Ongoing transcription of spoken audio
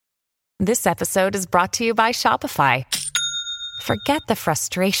This episode is brought to you by Shopify. Forget the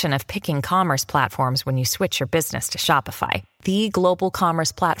frustration of picking commerce platforms when you switch your business to Shopify, the global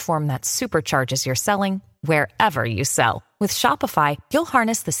commerce platform that supercharges your selling wherever you sell. With Shopify, you'll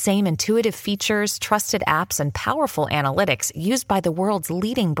harness the same intuitive features, trusted apps, and powerful analytics used by the world's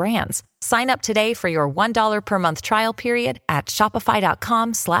leading brands. Sign up today for your $1 per month trial period at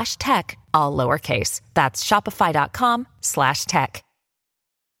shopify.com/tech, all lowercase. That's shopify.com/tech.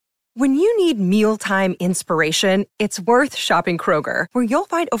 When you need mealtime inspiration, it's worth shopping Kroger, where you'll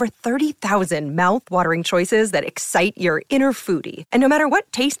find over 30,000 mouth-watering choices that excite your inner foodie. And no matter what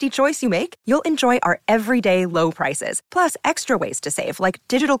tasty choice you make, you'll enjoy our everyday low prices, plus extra ways to save, like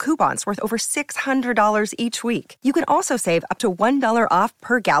digital coupons worth over $600 each week. You can also save up to $1 off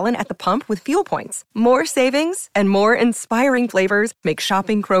per gallon at the pump with fuel points. More savings and more inspiring flavors make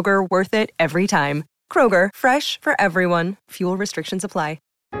shopping Kroger worth it every time. Kroger, fresh for everyone. Fuel restrictions apply.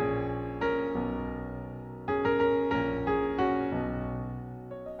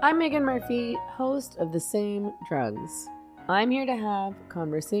 I'm Megan Murphy, host of The Same Drugs. I'm here to have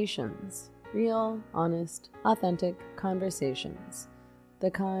conversations. Real, honest, authentic conversations. The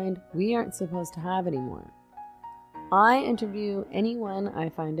kind we aren't supposed to have anymore. I interview anyone I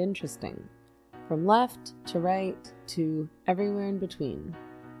find interesting, from left to right to everywhere in between.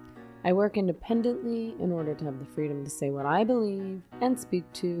 I work independently in order to have the freedom to say what I believe and speak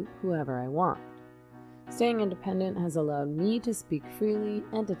to whoever I want. Staying independent has allowed me to speak freely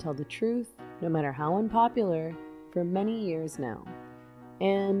and to tell the truth, no matter how unpopular, for many years now.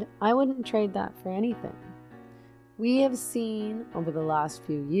 And I wouldn't trade that for anything. We have seen over the last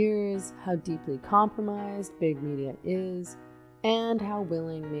few years how deeply compromised big media is and how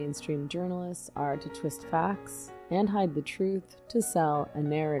willing mainstream journalists are to twist facts and hide the truth to sell a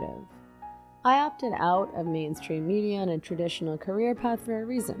narrative. I opted out of mainstream media and a traditional career path for a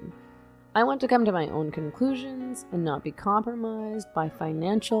reason. I want to come to my own conclusions and not be compromised by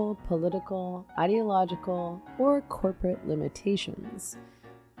financial, political, ideological, or corporate limitations.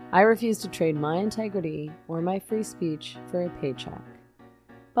 I refuse to trade my integrity or my free speech for a paycheck.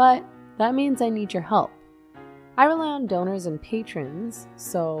 But that means I need your help. I rely on donors and patrons,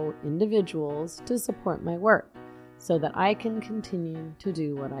 so individuals, to support my work so that I can continue to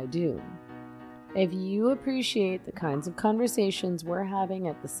do what I do. If you appreciate the kinds of conversations we're having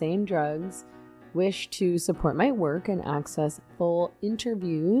at The Same Drugs, wish to support my work and access full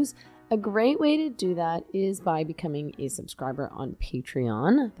interviews, a great way to do that is by becoming a subscriber on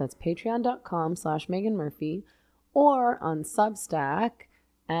Patreon. That's patreon.com/Megan Murphy, or on Substack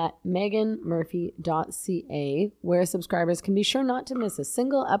at meganmurphy.ca, where subscribers can be sure not to miss a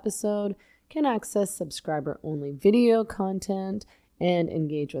single episode, can access subscriber-only video content, and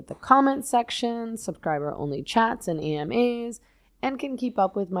engage with the comment section, subscriber-only chats and AMAs, and can keep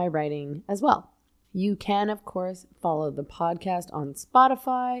up with my writing as well. You can, of course, follow the podcast on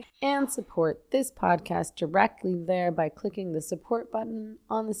Spotify and support this podcast directly there by clicking the support button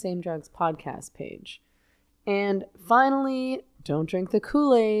on the Same Drugs podcast page. And finally, don't drink the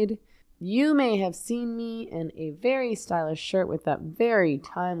Kool-Aid. You may have seen me in a very stylish shirt with that very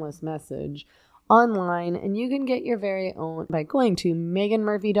timeless message online, and you can get your very own by going to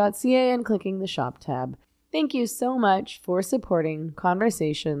meganmurphy.ca and clicking the shop tab. Thank you so much for supporting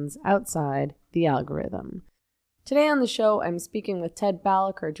conversations outside the algorithm. Today on the show, I'm speaking with Ted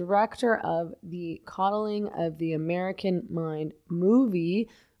Balaker, director of the Coddling of the American Mind movie,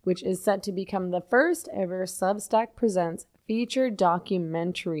 which is set to become the first ever Substack Presents feature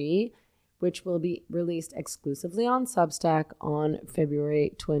documentary, which will be released exclusively on Substack on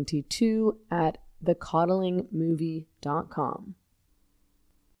February 22 at thecoddlingmovie.com.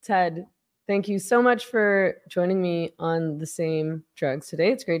 Ted, thank you so much for joining me on The Same Drugs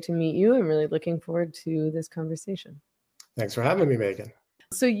today. It's great to meet you. I'm really looking forward to this conversation. Thanks for having me, Megan.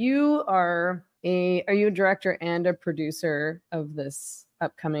 So you are you a director and a producer of this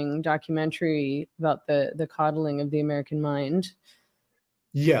upcoming documentary about the coddling of the American mind?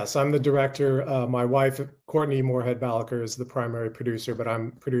 Yes, I'm the director. My wife, Courtney Moorhead Balaker, is the primary producer, but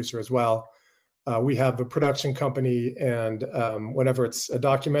I'm producer as well. We have a production company, and whenever it's a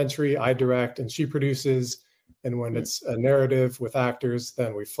documentary, I direct and she produces. And when it's a narrative with actors,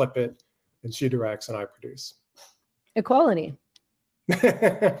 then we flip it and she directs and I produce. Equality.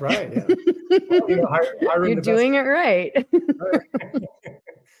 Right, yeah. Well, you're doing it right.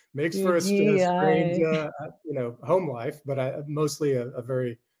 Makes for a strange, home life, but mostly a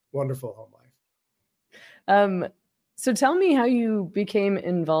very wonderful home life. So tell me how you became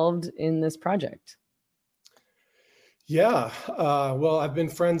involved in this project. Yeah, well, I've been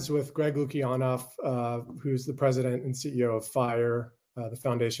friends with Greg Lukianoff, who's the president and CEO of FIRE. the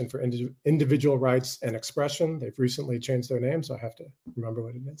Foundation for Individual Rights and Expression. They've recently changed their name, so I have to remember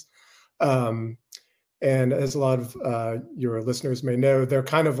what it is. And as a lot of your listeners may know, they're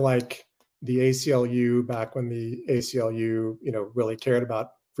kind of like the ACLU back when the ACLU, really cared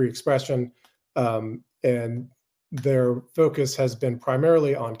about free expression. And their focus has been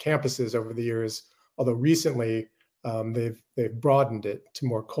primarily on campuses over the years, although recently they've broadened it to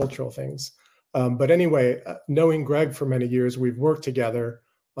more cultural things. But anyway, knowing Greg for many years, we've worked together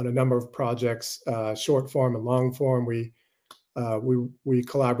on a number of projects, short form and long form. We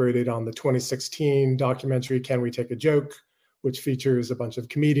collaborated on the 2016 documentary, Can We Take a Joke?, which features a bunch of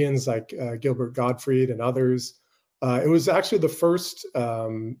comedians like Gilbert Gottfried and others. It was actually the first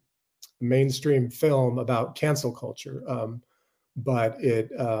mainstream film about cancel culture, but it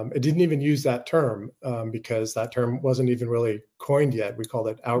didn't even use that term because that term wasn't even really coined yet. We called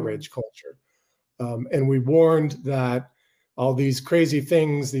it outrage culture. And we warned that all these crazy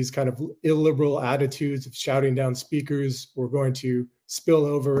things, these kind of illiberal attitudes of shouting down speakers were going to spill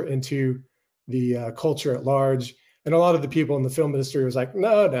over into the culture at large. And a lot of the people in the film industry was like,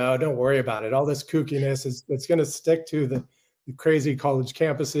 no, don't worry about it. All this kookiness it's going to stick to the crazy college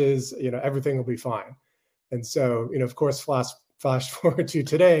campuses. Everything will be fine. And so, of course, flash forward to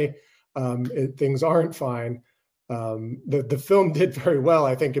today, things aren't fine. The film did very well,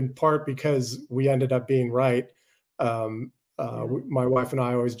 I think, in part because we ended up being right. My wife and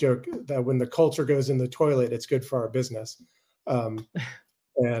I always joke that when the culture goes in the toilet, it's good for our business. And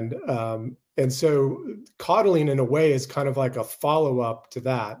so Coddling, in a way, is kind of like a follow-up to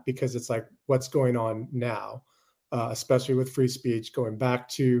that, because it's like, what's going on now, especially with free speech, going back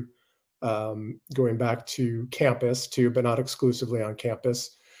to campus too, but not exclusively on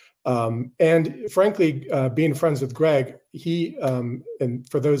campus. And frankly, being friends with Greg, he, and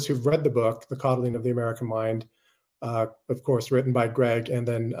for those who've read the book, The Coddling of the American Mind, of course, written by Greg and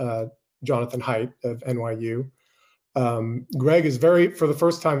then Jonathan Haidt of NYU. Greg is for the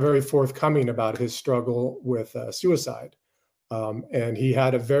first time, very forthcoming about his struggle with suicide. And he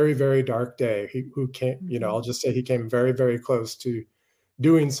had a very, very dark day. I'll just say he came very, very close to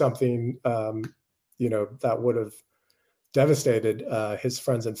doing something, that would have devastated his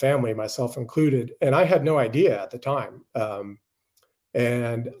friends and family, myself included. And I had no idea at the time.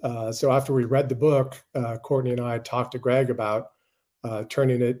 So after we read the book, Courtney and I talked to Greg about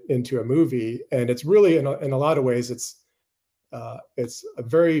turning it into a movie. And it's really, in a lot of ways, it's a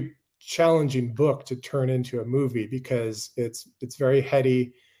very challenging book to turn into a movie, because it's very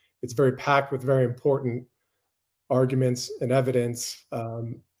heady. It's very packed with very important arguments and evidence.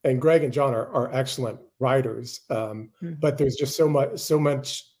 And Greg and John are excellent writers, but there's just so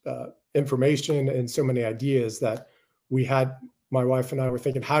much information and so many ideas that my wife and I were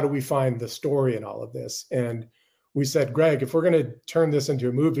thinking, how do we find the story in all of this? And we said, Greg, if we're going to turn this into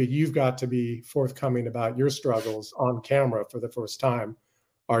a movie, you've got to be forthcoming about your struggles on camera for the first time.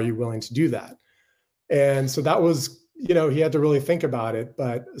 Are you willing to do that? And so that was, he had to really think about it.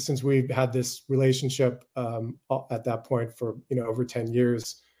 But since we've had this relationship at that point for, over 10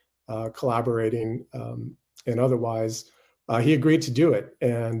 years, collaborating and otherwise, he agreed to do it.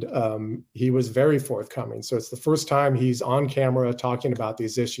 And he was very forthcoming. So it's the first time he's on camera talking about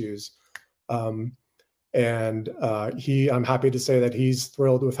these issues. I'm happy to say that he's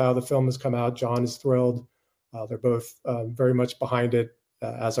thrilled with how the film has come out. John is thrilled. They're both very much behind it,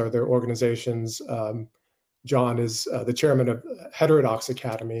 as are their organizations. John is the chairman of Heterodox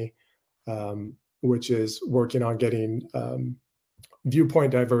Academy, which is working on getting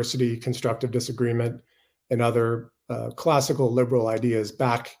viewpoint diversity, constructive disagreement, and other classical liberal ideas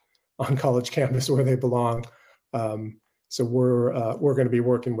back on college campus where they belong. So we're going to be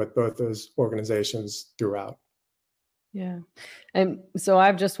working with both those organizations throughout. Yeah. And so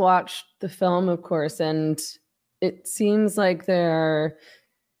I've just watched the film, of course, and it seems like there are,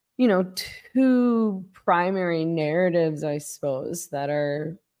 two primary narratives, I suppose, that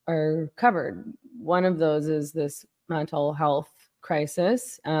are covered. One of those is this mental health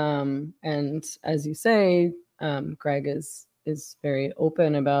crisis. And as you say, Greg is very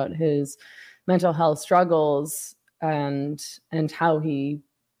open about his mental health struggles and how he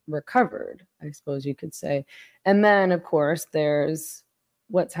recovered, I suppose you could say. And then, of course, there's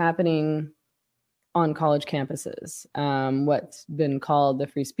what's happening on college campuses, what's been called the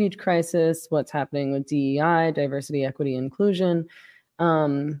free speech crisis, what's happening with DEI, diversity, equity, inclusion.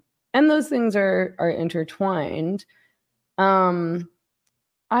 And those things are intertwined. One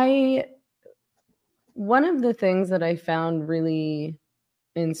of the things that I found really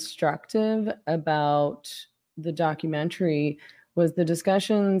instructive about the documentary was the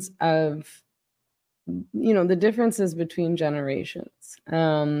discussions of the differences between generations.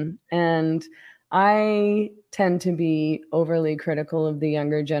 And I tend to be overly critical of the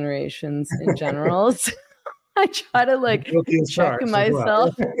younger generations in general. So I try to check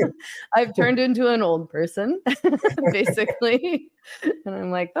myself. Well. I've turned into an old person, basically. And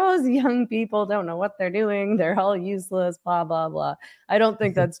I'm like, those young people don't know what they're doing. They're all useless, blah, blah, blah. I don't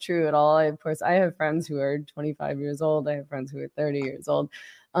think that's true at all. Of course, I have friends who are 25 years old. I have friends who are 30 years old.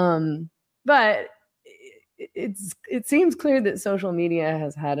 But it seems clear that social media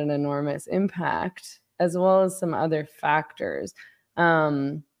has had an enormous impact, as well as some other factors.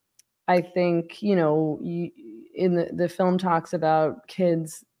 I think, in the film talks about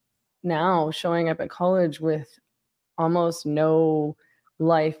kids now showing up at college with almost no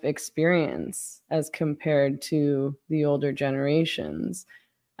life experience as compared to the older generations.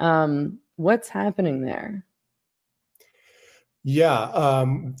 What's happening there? Yeah,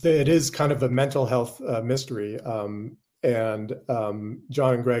 it is kind of a mental health mystery. And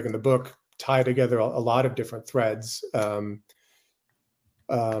John and Greg in the book tie together a lot of different threads.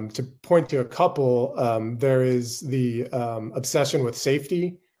 To point to a couple, there is the obsession with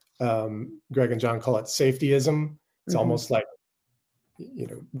safety. Greg and John call it safetyism. It's almost like,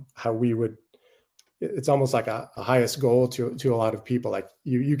 how we would, it's almost like a highest goal to a lot of people. Like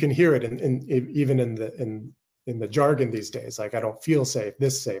you can hear it even in the jargon these days. Like, I don't feel safe,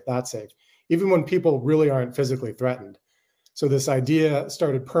 this safe, that safe, even when people really aren't physically threatened. So this idea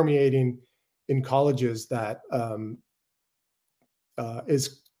started permeating in colleges that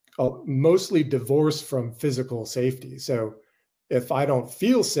is mostly divorced from physical safety. So if I don't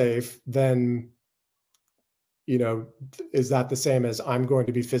feel safe, then, is that the same as I'm going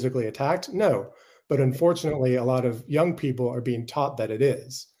to be physically attacked? No. But unfortunately, a lot of young people are being taught that it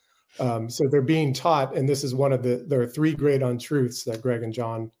is. So they're being taught, and this is there are three great untruths that Greg and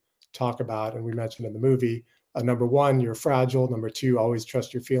John talk about, and we mentioned in the movie. Number one, you're fragile. Number two, always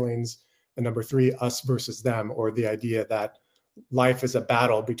trust your feelings. And number three, us versus them, or the idea that life is a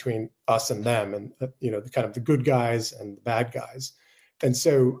battle between us and them, and kind of the good guys and the bad guys. And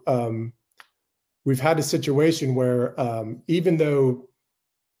so we've had a situation where even though,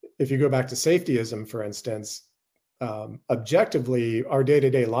 if you go back to safetyism, for instance, objectively, our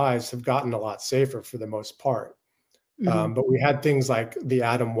day-to-day lives have gotten a lot safer for the most part. But we had things like the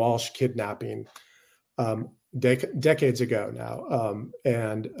Adam Walsh kidnapping decades ago now.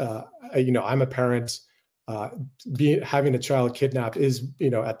 And I'm a parent. Having a child kidnapped is,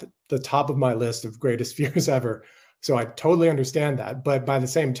 at the top of my list of greatest fears ever. So I totally understand that. But by the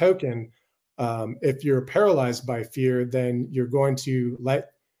same token, if you're paralyzed by fear, then you're going to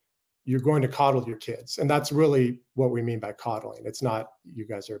coddle your kids. And that's really what we mean by coddling. It's not, you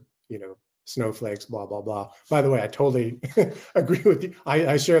guys are, snowflakes, blah, blah, blah. By the way, I totally agree with you.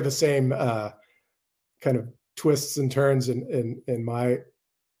 I share the same kind of twists and turns in my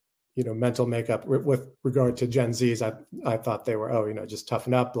mental makeup with regard to Gen Zs. I thought they were, just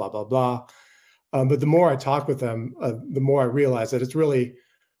toughen up, blah, blah, blah. But the more I talk with them, the more I realize that it's really,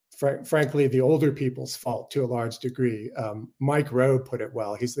 frankly, the older people's fault to a large degree. Mike Rowe put it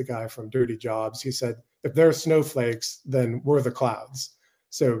well. He's the guy from Dirty Jobs. He said, if they're snowflakes, then we're the clouds.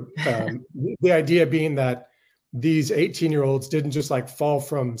 So the idea being that these 18-year-olds didn't just fall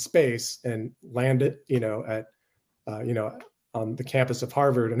from space and land it, on the campus of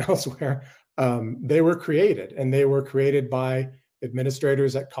Harvard and elsewhere. They were created, and they were created by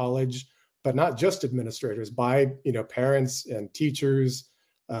administrators at college, but not just administrators, by parents and teachers,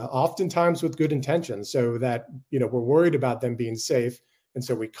 oftentimes with good intentions, so that we're worried about them being safe, and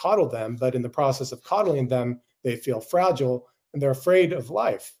so we coddle them. But in the process of coddling them, they feel fragile, and they're afraid of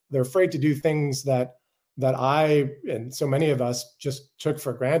life. They're afraid to do things that I and so many of us just took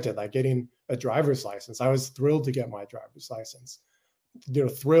for granted, like getting a driver's license. I was thrilled to get my driver's license,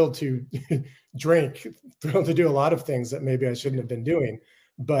 thrilled to drink, thrilled to do a lot of things that maybe I shouldn't have been doing.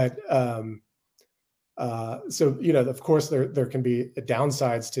 But so, of course, there can be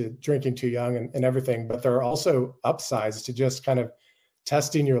downsides to drinking too young and everything, but there are also upsides to just kind of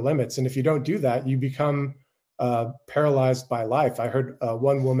testing your limits. And if you don't do that, you become paralyzed by life. I heard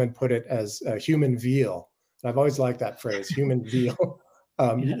one woman put it as human veal. And I've always liked that phrase, human veal.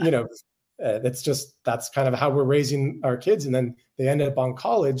 That's kind of how we're raising our kids. And then they end up on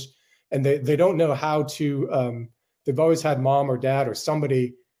college, and they don't know how to, they've always had mom or dad or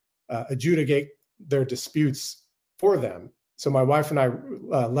somebody adjudicate their disputes for them. So my wife and I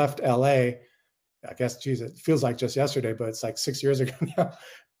left LA, I guess, geez, it feels like just yesterday, but it's like 6 years ago now.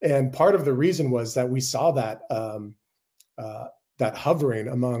 And part of the reason was that we saw that that hovering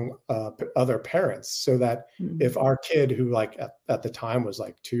among other parents, so that if our kid, who at the time was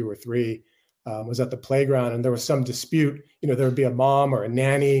 2 or 3, was at the playground, and there was some dispute. There would be a mom or a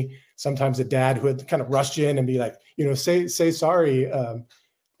nanny, sometimes a dad, who would kind of rush in and be like, say sorry,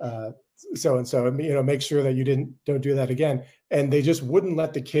 so and so, make sure that you don't do that again. And they just wouldn't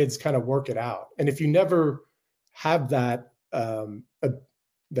let the kids kind of work it out. And if you never have that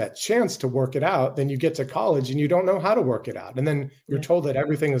that chance to work it out, then you get to college and you don't know how to work it out. And then you're told that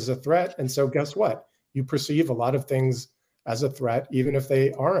everything is a threat. And so guess what? You perceive a lot of things as a threat, even if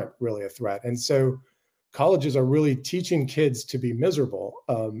they aren't really a threat. And so colleges are really teaching kids to be miserable.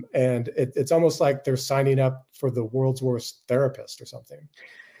 And it's almost like they're signing up for the world's worst therapist or something.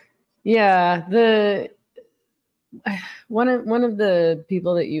 Yeah. One of the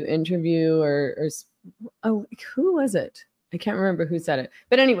people that you interview who was it? I can't remember who said it,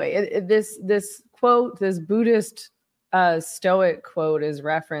 but anyway, this quote, this Buddhist Stoic quote is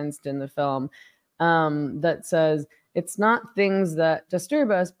referenced in the film that says, "It's not things that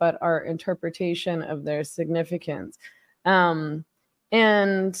disturb us, but our interpretation of their significance." And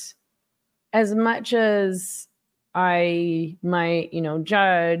as much as I might,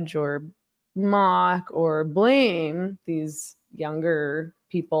 judge or mock or blame these younger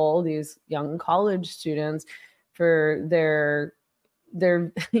people, these young college students, for their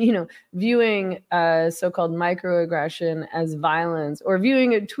viewing a so-called microaggression as violence, or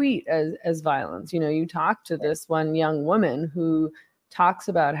viewing a tweet as violence. You talk to this one young woman who talks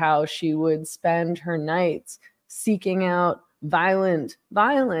about how she would spend her nights seeking out violent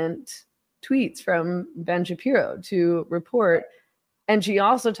tweets from Ben Shapiro to report. And she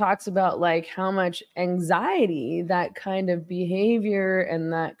also talks about like how much anxiety that kind of behavior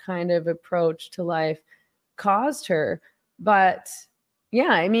and that kind of approach to life caused her. But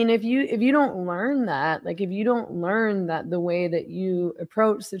yeah, I mean, if you don't learn that, like if you don't learn that the way that you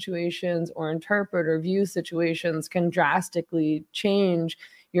approach situations or interpret or view situations can drastically change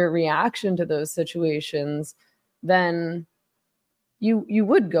your reaction to those situations, then you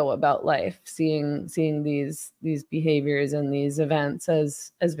would go about life seeing these behaviors and these events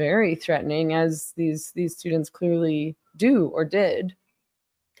as very threatening, as these students clearly do or did.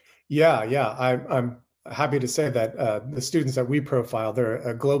 Yeah. I'm happy to say that the students that we profile, they're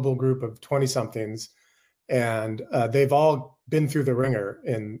a global group of 20-somethings, and they've all been through the ringer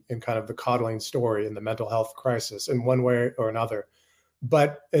in kind of the Coddling story and the mental health crisis in one way or another.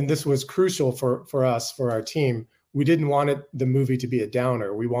 And this was crucial for us, for our team. We didn't want the movie to be a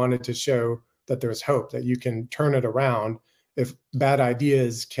downer. We wanted to show that there's hope, that you can turn it around. If bad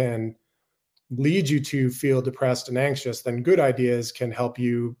ideas can lead you to feel depressed and anxious, then good ideas can help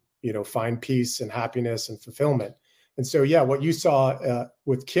you find peace and happiness and fulfillment. And so, yeah, what you saw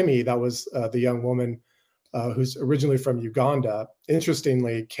with Kimmy, that was the young woman who's originally from Uganda,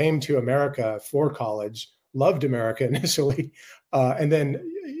 interestingly, came to America for college, loved America initially, and then,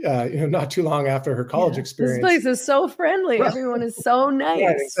 not too long after her college experience. This place is so friendly. Right. Everyone is so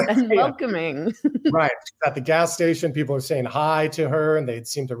nice and welcoming. Right. At the gas station, people are saying hi to her, and they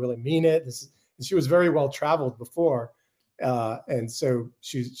seem to really mean it. She was very well traveled before. And so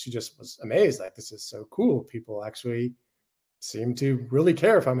she just was amazed, like, this is so cool. People actually seem to really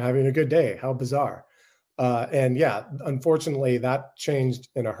care if I'm having a good day. How bizarre. And yeah, unfortunately, that changed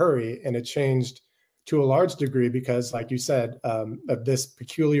in a hurry, and it changed to a large degree because, like you said, of this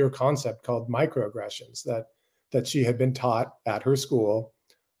peculiar concept called microaggressions that she had been taught at her school.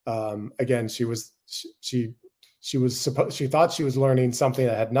 Again, she thought she was learning something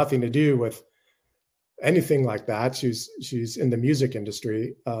that had nothing to do with anything like that. She's in the music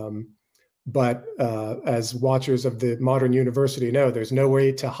industry. But as watchers of the modern university know, there's no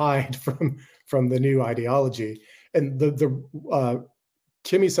way to hide from the new ideology. And the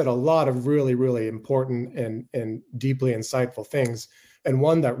Kimmy said a lot of really, really important and deeply insightful things. And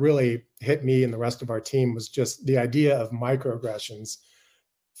one that really hit me and the rest of our team was just the idea of microaggressions,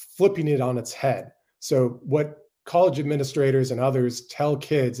 flipping it on its head. So what college administrators and others tell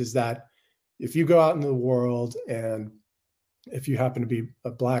kids is that if you go out in the world and if you happen to be a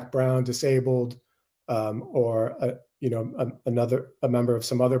Black, brown, disabled, or a member of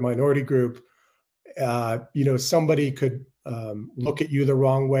some other minority group, somebody could look at you the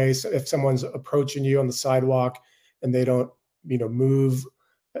wrong way. So if someone's approaching you on the sidewalk and they don't, move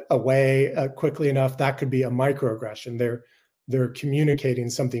away quickly enough, that could be a microaggression. They're communicating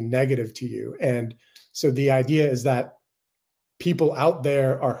something negative to you. And so the idea is that people out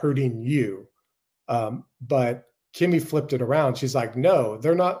there are hurting you. But Kimmy flipped it around. She's like, no,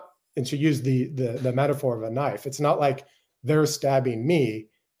 they're not. And she used the metaphor of a knife. It's not like they're stabbing me.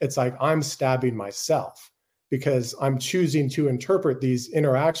 It's like I'm stabbing myself because I'm choosing to interpret these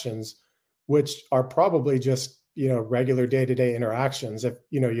interactions, which are probably just regular day-to-day interactions. If,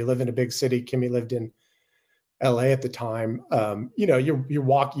 you live in a big city, Kimmy lived in LA at the time,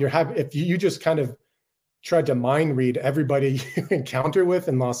 if you just kind of tried to mind read everybody you encounter with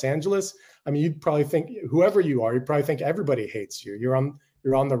in Los Angeles, I mean, you'd probably think, whoever you are, you'd probably think everybody hates you. You're on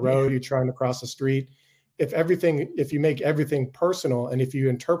the road, you're trying to cross the street. If you make everything personal, and if you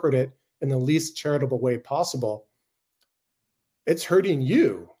interpret it in the least charitable way possible, it's hurting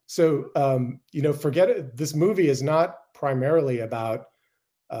you. So, forget it. This movie is not primarily about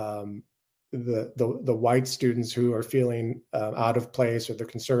the white students who are feeling out of place, or the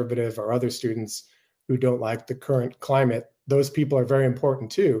conservative, or other students who don't like the current climate. Those people are very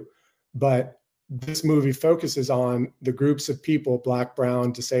important too. But this movie focuses on the groups of people, Black,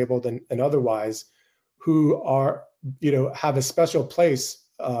 brown, disabled, and otherwise, who are, have a special place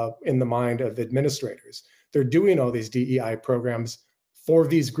in the mind of administrators. They're doing all these DEI programs for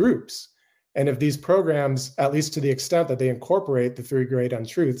these groups. And if these programs, at least to the extent that they incorporate the 3 great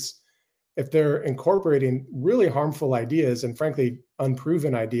untruths, if they're incorporating really harmful ideas, and frankly,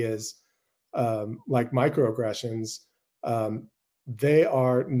 unproven ideas, like microaggressions, they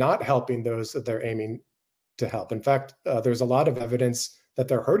are not helping those that they're aiming to help. In fact, there's a lot of evidence that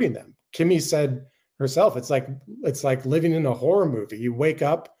they're hurting them. Kimmy said herself, it's like living in a horror movie. You wake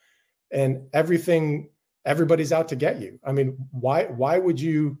up and everybody's out to get you. I mean, why would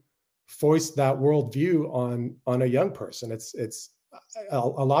you foist that worldview on a young person? It's a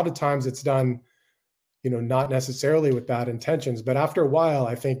lot of times it's done, not necessarily with bad intentions, but after a while,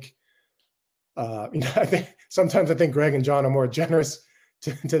 I think sometimes I think Greg and John are more generous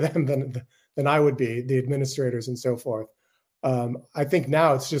to them than I would be, the administrators and so forth. I think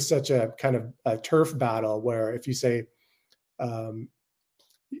now it's just such a kind of a turf battle where if you say, the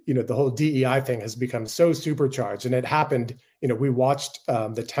whole DEI thing has become so supercharged, and it happened, we watched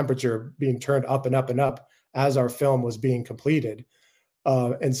the temperature being turned up and up and up as our film was being completed.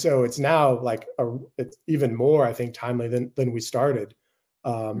 And so it's now like it's even more, I think, timely than we started.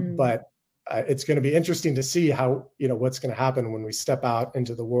 But it's going to be interesting to see how, what's going to happen when we step out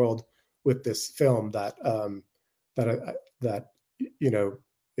into the world with this film that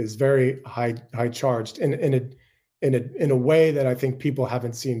is very high charged in a way that I think people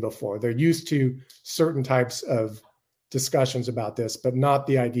haven't seen before. They're used to certain types of discussions about this, but not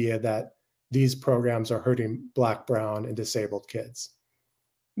the idea that these programs are hurting Black, brown, and disabled kids.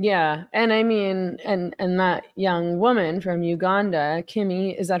 Yeah. And I mean, and that young woman from Uganda,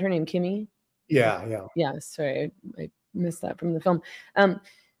 Kimmy, is that her name, Kimmy? Yeah. Yeah. Sorry, I missed that from the film.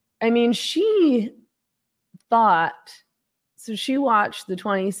 I mean, she watched the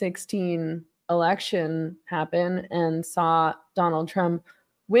 2016 election happen and saw Donald Trump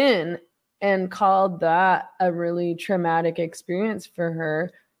win and called that a really traumatic experience for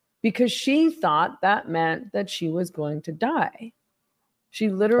her because she thought that meant that she was going to die. She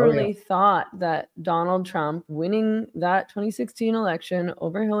literally thought that Donald Trump winning that 2016 election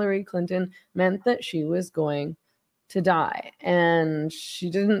over Hillary Clinton meant that she was going to die. And she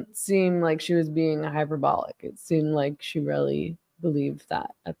didn't seem like she was being hyperbolic. It seemed like she really believed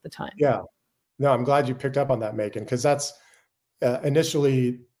that at the time. Yeah. No, I'm glad you picked up on that, Megan, because that's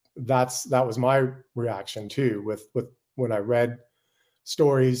initially that was my reaction too with when I read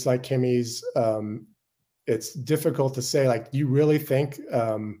stories like Kimmy's. It's difficult to say, like, you really think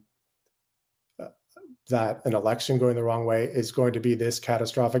that an election going the wrong way is going to be this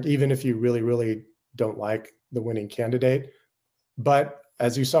catastrophic, even if you really, really don't like the winning candidate. But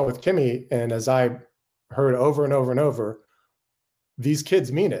as you saw with Kimmy, and as I heard over and over and over, these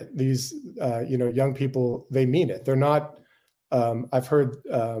kids mean it. These, young people, they mean it. They're not, I've heard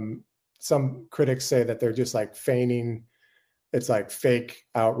some critics say that they're just like feigning. It's like fake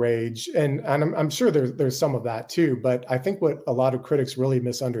outrage. And I'm sure there's some of that too. But I think what a lot of critics really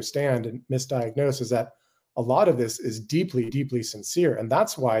misunderstand and misdiagnose is that a lot of this is deeply, deeply sincere. And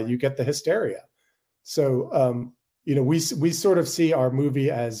that's why you get the hysteria. So, we sort of see our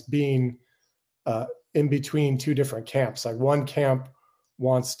movie as being in between two different camps. Like one camp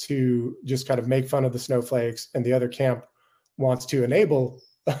wants to just kind of make fun of the snowflakes, and the other camp wants to enable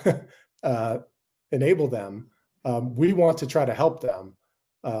them. We want to try to help them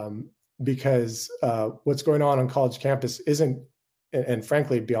because what's going on college campus isn't, and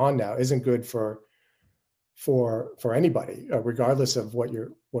frankly beyond now, isn't good for anybody, regardless of what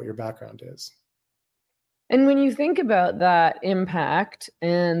your background is. And when you think about that impact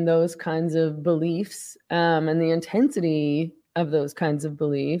and those kinds of beliefs, and the intensity of those kinds of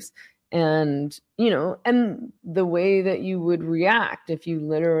beliefs, and and the way that you would react if you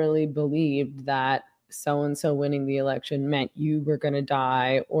literally believed that so-and-so winning the election meant you were going to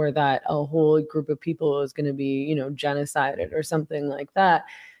die, or that a whole group of people was going to be, genocided or something like that.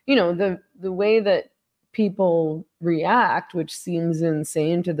 The way that people react, which seems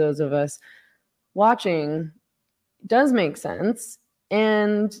insane to those of us watching, does make sense.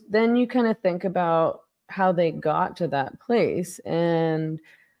 And then you kind of think about how they got to that place. And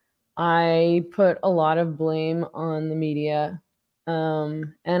I put a lot of blame on the media,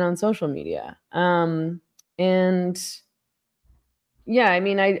 and on social media. And yeah, I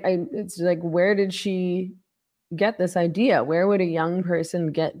mean, I it's like, where did she get this idea? Where would a young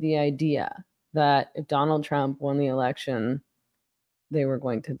person get the idea that if Donald Trump won the election, they were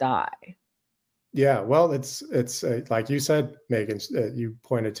going to die? Yeah, well, it's like you said, Megan, you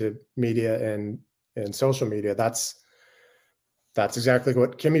pointed to media and social media. That's exactly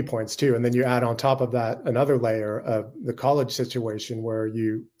what Kimmy points to. And then you add on top of that another layer of the college situation where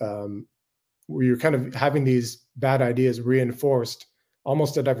you're kind of having these bad ideas reinforced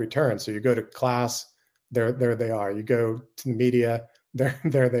almost at every turn. So you go to class, there they are. You go to the media, there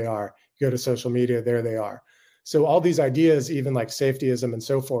they are. You go to social media, there they are. So all these ideas, even like safetyism and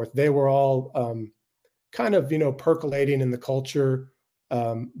so forth, they were all kind of, percolating in the culture.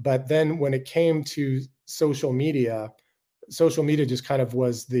 But then when it came to social media just kind of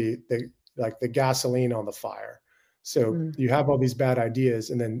was the gasoline on the fire. So you have all these bad ideas,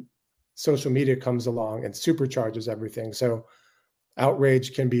 and then social media comes along and supercharges everything. So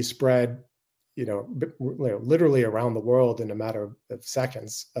outrage can be spread, literally around the world in a matter of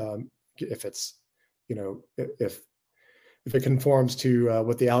seconds, if it's, if it conforms to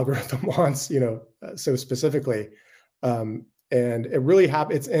what the algorithm wants, so specifically. And it really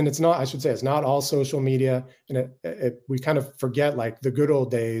happens. And it's not, I should say, it's not all social media. And we kind of forget like the good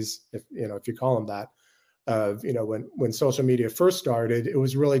old days, if you call them that, of, when social media first started, it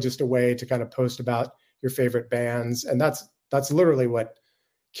was really just a way to kind of post about your favorite bands. And that's literally what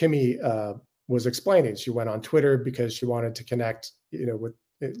Kimmy was explaining. She went on Twitter because she wanted to connect, with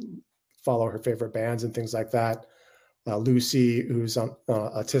follow her favorite bands and things like that. Lucy, who's an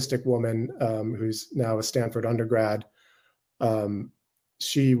autistic woman, who's now a Stanford undergrad,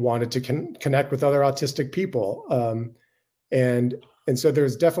 she wanted to connect with other autistic people. And so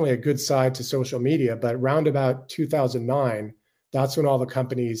there's definitely a good side to social media, but round about 2009, that's when all the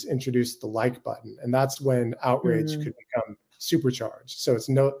companies introduced the like button. And that's when outrage could become supercharged. So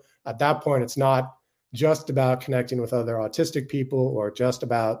at that point, it's not just about connecting with other autistic people or just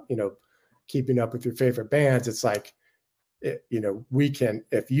about, keeping up with your favorite bands. It's like,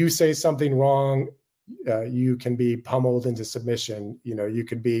 if you say something wrong, you can be pummeled into submission. You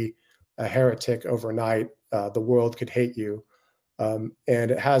could be a heretic overnight. The world could hate you. And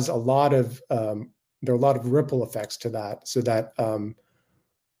it has there are a lot of ripple effects to that. So that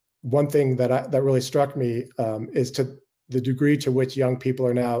one thing that really struck me is to the degree to which young people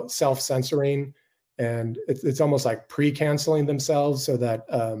are now self-censoring, and it's almost like pre-canceling themselves, so that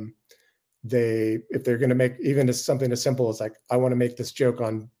if they're going to make even something as simple as like, I want to make this joke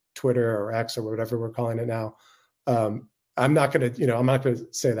on Twitter or X or whatever we're calling it now, I'm not going to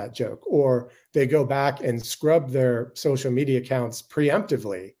say that joke. Or they go back and scrub their social media accounts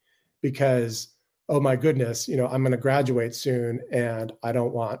preemptively because, oh my goodness, I'm going to graduate soon and I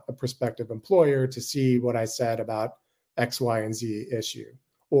don't want a prospective employer to see what I said about X, Y, and Z issue.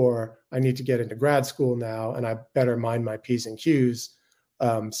 Or I need to get into grad school now and I better mind my P's and Q's.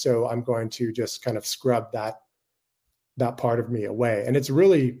 So I'm going to just kind of scrub that part of me away. And it's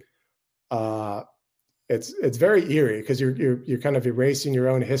really, it's very eerie because you're kind of erasing your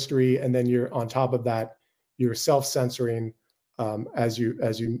own history, and then you're on top of that, you're self-censoring as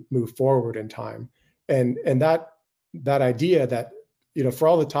you move forward in time. And that idea that, for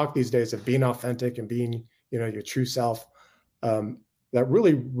all the talk these days of being authentic and being, your true self, that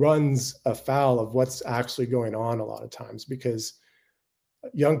really runs afoul of what's actually going on a lot of times, because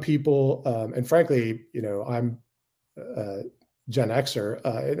young people, and frankly, I'm Gen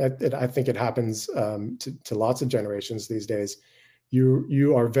Xer, I think it happens to lots of generations these days.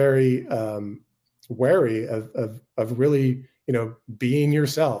 You are very wary of really, being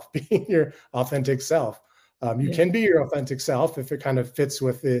yourself, being your authentic self. You can be your authentic self if it kind of fits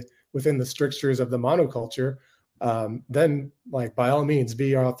within the strictures of the monoculture. Then, like, by all means, be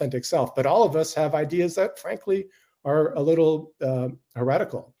your authentic self. But all of us have ideas that, frankly, are a little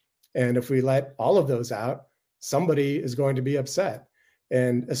heretical. And if we let all of those out, somebody is going to be upset.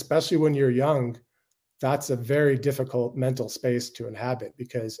 And especially when you're young, that's a very difficult mental space to inhabit,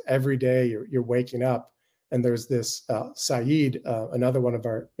 because every day you're waking up and there's this, Saeed, another one of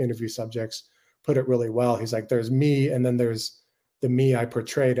our interview subjects, put it really well. He's like, there's me, and then there's the me I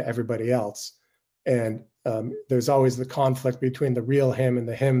portray to everybody else. And there's always the conflict between the real him and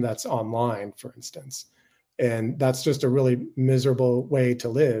the him that's online, for instance. And that's just a really miserable way to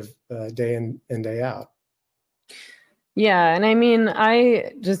live day in and day out. Yeah. And I mean,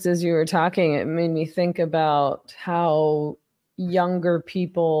 I just, as you were talking, it made me think about how younger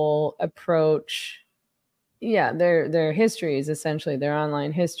people approach, their histories, essentially their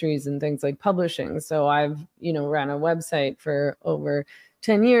online histories and things like publishing. So I've, ran a website for over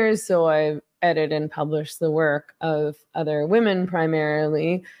 10 years. So I've edited and published the work of other women,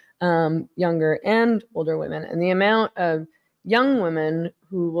 primarily younger and older women. And the amount of young women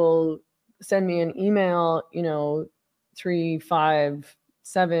who will send me an email, 3, 5,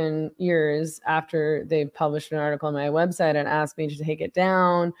 7 years after they've published an article on my website and ask me to take it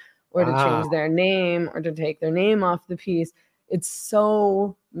down or to change their name or to take their name off the piece. It's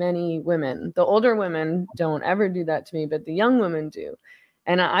so many women. The older women don't ever do that to me, but the young women do.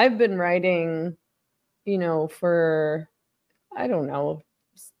 And I've been writing, for, I don't know,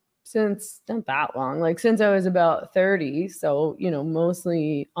 since not that long, like since I was about 30. So,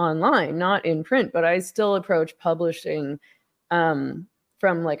 mostly online, not in print, but I still approach publishing from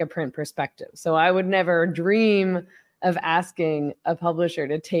like a print perspective. So I would never dream of asking a publisher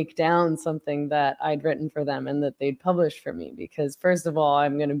to take down something that I'd written for them and that they'd publish for me, because first of all,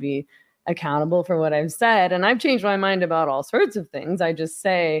 I'm going to be accountable for what I've said. And I've changed my mind about all sorts of things. I just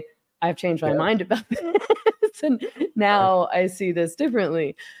say, I've changed my mind about this. And now I see this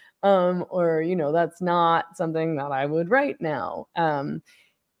differently. Or, that's not something that I would write now.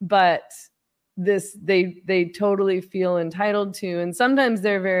 But this, they totally feel entitled to, and sometimes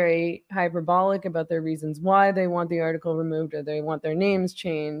they're very hyperbolic about their reasons why they want the article removed or they want their names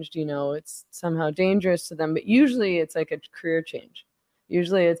changed. It's somehow dangerous to them, but usually it's like a career change.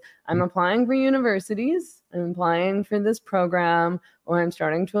 Usually it's, I'm applying for universities, I'm applying for this program, or I'm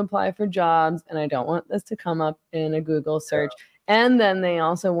starting to apply for jobs, and I don't want this to come up in a Google search. And then they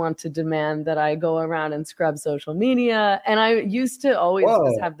also want to demand that I go around and scrub social media. And I used to always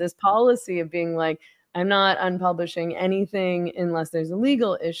just have this policy of being like, I'm not unpublishing anything unless there's a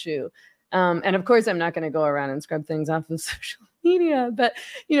legal issue. And of course, I'm not going to go around and scrub things off of social media. But,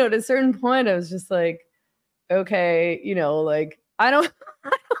 at a certain point, I was just like, okay, like, I don't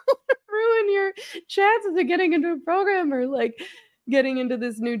want to ruin your chances of getting into a program or like getting into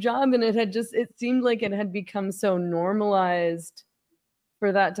this new job. And it seemed like it had become so normalized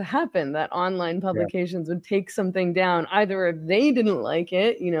for that to happen, that online publications would take something down, either if they didn't like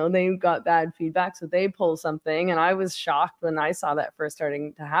it, they got bad feedback, so they pull something. And I was shocked when I saw that first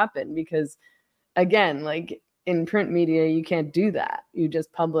starting to happen, because again, like in print media, you can't do that. You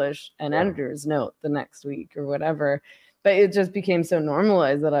just publish an editor's note the next week or whatever. But it just became so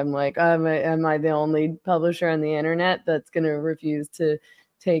normalized that I'm like, am I the only publisher on the internet that's going to refuse to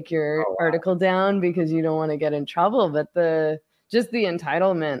take your article down because you don't want to get in trouble? But just the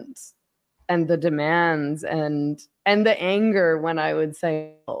entitlement and the demands and the anger when I would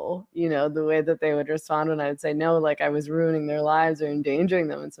say no, the way that they would respond when I would say no, like I was ruining their lives or endangering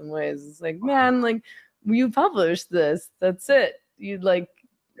them in some ways. It's like, man, like you published this, that's it. You'd like,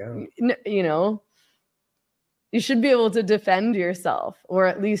 you should be able to defend yourself, or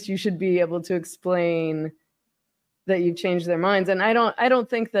at least you should be able to explain that you've changed their minds. And I don't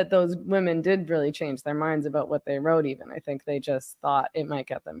think that those women did really change their minds about what they wrote even. I think they just thought it might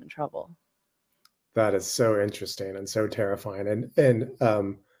get them in trouble. That is so interesting and so terrifying. And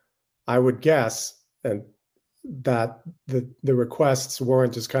I would guess and that the requests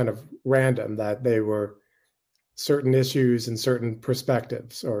weren't just kind of random, that they were certain issues and certain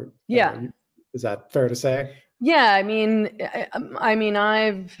perspectives, or is that fair to say? Yeah, I mean,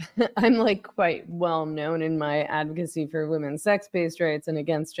 I'm like quite well known in my advocacy for women's sex-based rights and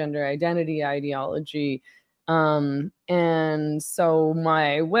against gender identity ideology. And so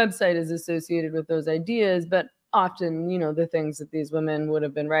my website is associated with those ideas, but often, the things that these women would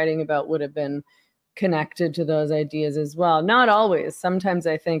have been writing about would have been connected to those ideas as well. Not always. Sometimes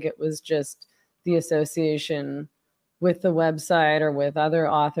I think it was just the association with the website or with other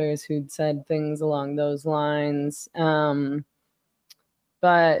authors who'd said things along those lines.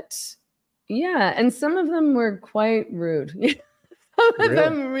 But yeah, and some of them were quite rude. Some of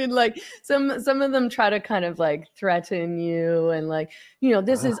them would like, some of them try to kind of like threaten you and like,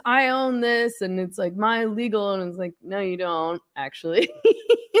 this is, I own this and it's like my legal, and it's like, no, you don't actually.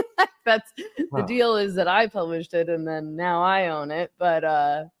 That's the deal, is that I published it and then now I own it. But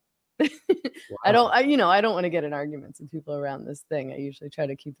I don't want to get in arguments with people around this thing. I usually try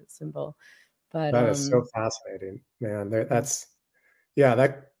to keep it simple. But that is so fascinating, man.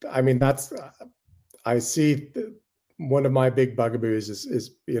 I see one of my big bugaboos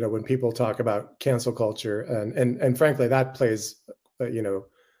is when people talk about cancel culture, and frankly that plays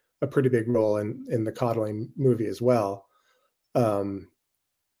a pretty big role in the Coddling movie as well.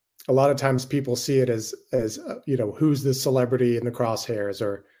 A lot of times people see it as who's the celebrity in the crosshairs,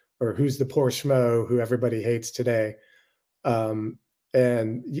 or who's the poor schmo who everybody hates today.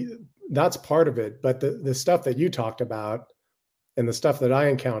 That's part of it. But the stuff that you talked about and the stuff that I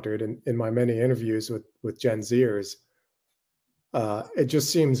encountered in my many interviews with Gen Zers, it just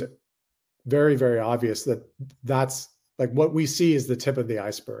seems very, very obvious that that's like what we see is the tip of the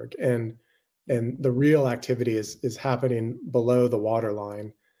iceberg, and the real activity is happening below the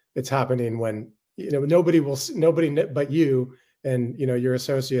waterline. It's happening when nobody but you and your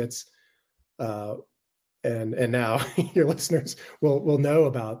associates and now your listeners will know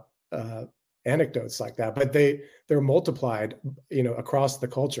about anecdotes like that, but they're multiplied across the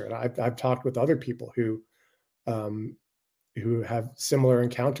culture. And I've talked with other people who have similar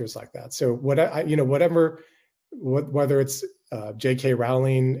encounters like that. So whether it's J.K.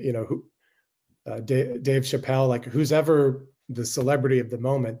 Rowling, Dave Chappelle, like who's ever the celebrity of the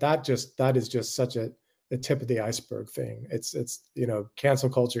moment, that is just such a tip of the iceberg thing. It's cancel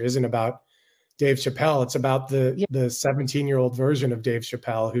culture isn't about Dave Chappelle. It's about the 17-year-old version of Dave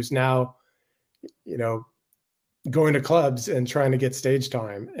Chappelle who's now, going to clubs and trying to get stage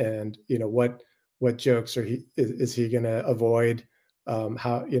time, and what jokes is he going to avoid?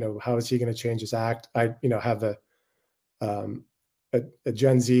 How is he going to change his act? I have a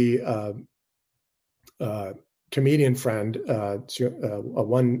Gen Z comedian friend, a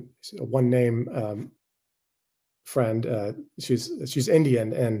one name friend. She's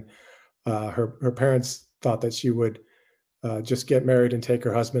Indian, and her parents thought that she would just get married and take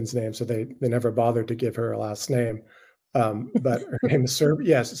her husband's name, so they never bothered to give her a last name. But her name is Serb.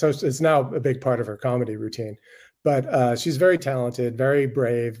 Yes, so it's now a big part of her comedy routine. But she's very talented, very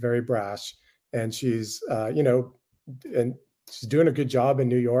brave, very brash, and she's and she's doing a good job in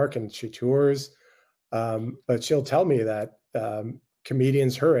New York, and she tours. But she'll tell me that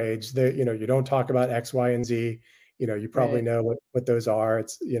comedians her age, you don't talk about X, Y, and Z. You probably Right. know what those are.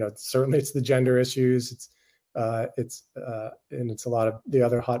 It's certainly it's the gender issues. And it's a lot of the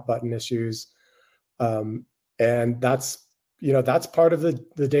other hot button issues. And that's part of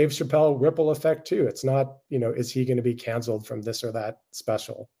the Dave Chappelle ripple effect too. It's not, is he going to be canceled from this or that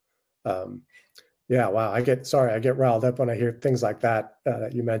special? Yeah, wow. I get riled up when I hear things like that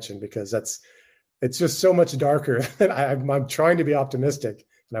that you mentioned, because it's just so much darker. And I'm trying to be optimistic,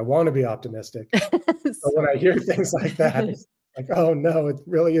 and I want to be optimistic. But when I hear things like that, it's like, oh no, it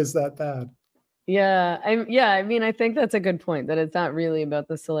really is that bad. Yeah, I mean, I think that's a good point, that it's not really about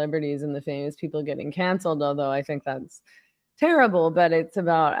the celebrities and the famous people getting canceled, although I think that's terrible, but it's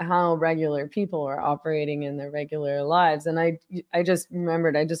about how regular people are operating in their regular lives. And I just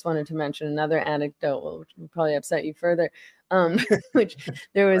remembered, I just wanted to mention another anecdote, which will probably upset you further. Which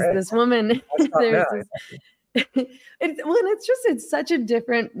there was this woman, it's such a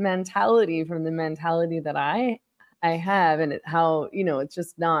different mentality from the mentality that I have, and how, it's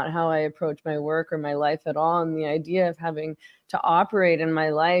just not how I approach my work or my life at all. And the idea of having to operate in my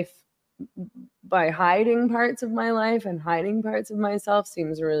life by hiding parts of my life and hiding parts of myself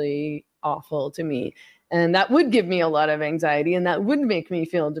seems really awful to me. And that would give me a lot of anxiety, and that would make me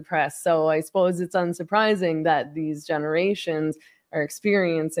feel depressed. So I suppose it's unsurprising that these generations are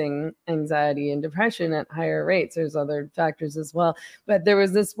experiencing anxiety and depression at higher rates. There's other factors as well. But there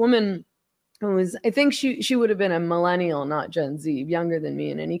was this woman who was, I think she would have been a millennial, not Gen Z, younger than me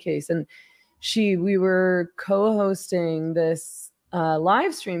in any case. And we were co-hosting this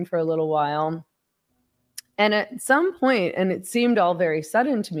live stream for a little while. And at some point, and it seemed all very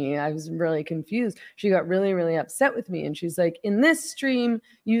sudden to me, I was really confused. She got really, really upset with me. And she's like, in this stream,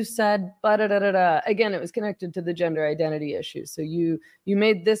 you said, ba-da-da-da-da. Again, it was connected to the gender identity issue. So you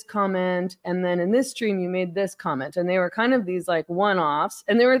made this comment, and then in this stream, you made this comment. And they were kind of these like one-offs.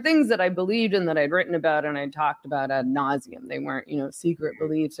 And there were things that I believed in, that I'd written about and I'd talked about ad nauseum. They weren't, secret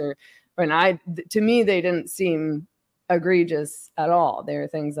beliefs to me, they didn't seem egregious at all. There are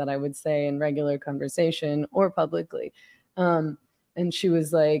things that I would say in regular conversation or publicly. And she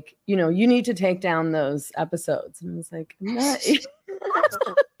was like, you need to take down those episodes. And I was like, I'm not.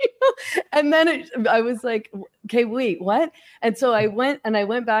 And then I was like, okay, wait, what? And so I went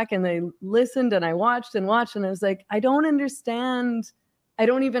back and I listened and I watched and I was like, I don't understand. I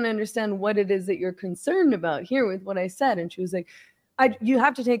don't even understand what it is that you're concerned about here with what I said. And she was like, you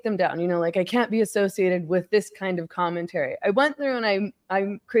have to take them down. I can't be associated with this kind of commentary. I went through and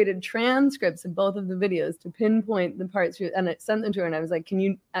I created transcripts of both of the videos to pinpoint the parts, and I sent them to her. And I was like, can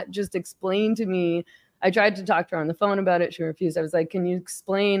you just explain to me I tried to talk to her on the phone about it. She refused. I was like, can you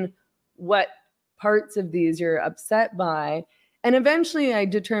explain what parts of these you're upset by? And eventually I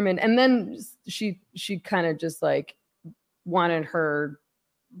determined, and then she kind of just like wanted her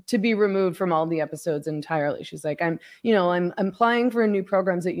to be removed from all the episodes entirely. She's like, I'm applying for new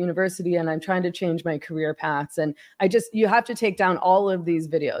programs at university and I'm trying to change my career paths. And you have to take down all of these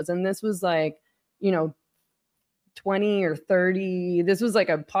videos. And this was like, 20 or 30. This was like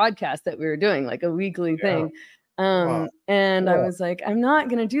a podcast that we were doing, like a weekly thing. Wow. And I was like, I'm not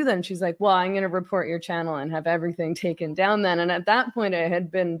going to do that. And she's like, well, I'm going to report your channel and have everything taken down then. And at that point, I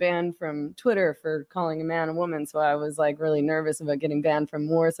had been banned from Twitter for calling a man a woman. So I was like really nervous about getting banned from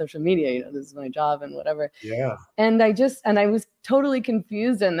more social media. This is my job and whatever. Yeah. And I was totally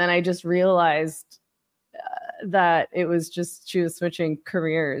confused. And then I just realized that it was just, she was switching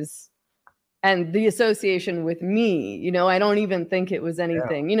careers. And the association with me, I don't even think it was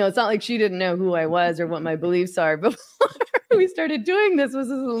anything. Yeah. It's not like she didn't know who I was or what my beliefs are before we started doing this. This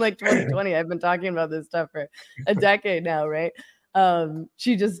is like 2020. I've been talking about this stuff for a decade now, right?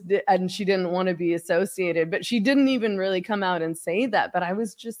 She didn't want to be associated, but she didn't even really come out and say that. But I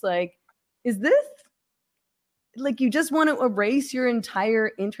was just like, is this like you just want to erase your entire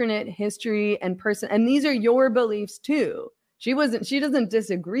internet history and person? And these are your beliefs too. She doesn't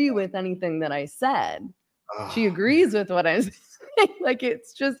disagree with anything that I said. She agrees with what I'm saying. Like,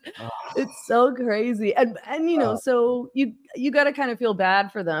 it's just, it's so crazy. And so you got to kind of feel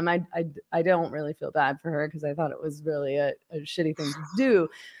bad for them. I don't really feel bad for her because I thought it was really a shitty thing to do.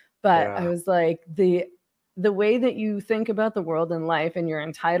 But I was like, the way that you think about the world and life and your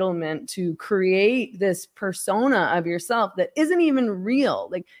entitlement to create this persona of yourself that isn't even real.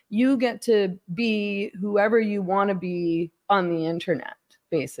 Like, you get to be whoever you want to be on the internet,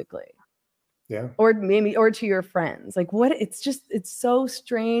 basically. Yeah. Or to your friends. Like, what? It's so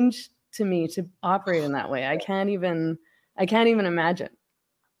strange to me to operate in that way. I can't even imagine.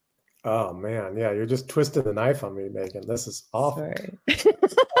 Oh man. Yeah. You're just twisting the knife on me, Megan. This is awful. Sorry.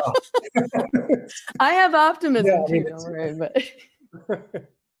 I have optimism too, don't worry, but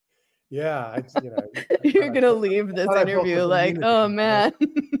yeah, you're gonna leave this interview like, oh man.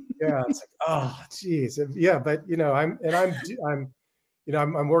 Yeah, it's like, oh geez. Yeah, but I'm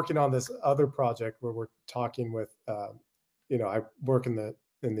working on this other project where we're talking with I work in the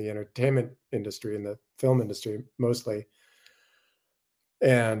entertainment industry, in the film industry mostly.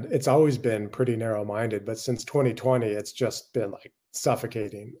 And it's always been pretty narrow-minded, but since 2020, it's just been like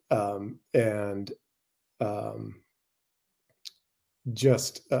suffocating. And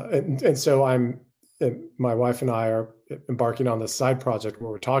so my wife and I are embarking on this side project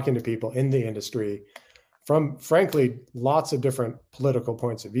where we're talking to people in the industry from, frankly, lots of different political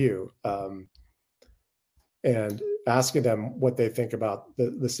points of view, and asking them what they think about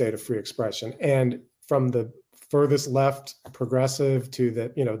the state of free expression. And from the furthest left progressive to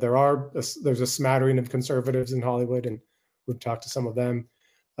there's a smattering of conservatives in Hollywood, and we've talked to some of them,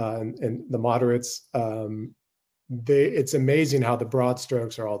 and the moderates. It's amazing how the broad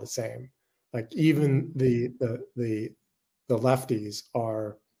strokes are all the same. Like, even the lefties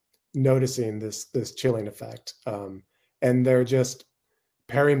are noticing this chilling effect, and they're just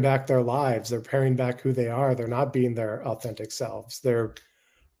paring back their lives. They're paring back who they are. They're not being their authentic selves. They're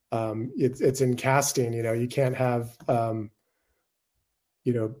it's in casting. You can't have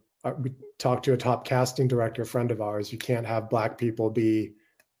we talked to a top casting director friend of ours. You can't have Black people be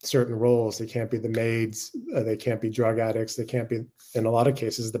certain roles. They can't be the maids. They can't be drug addicts. They can't be, in a lot of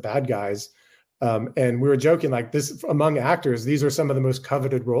cases, the bad guys. And we were joking, like, this among actors, these are some of the most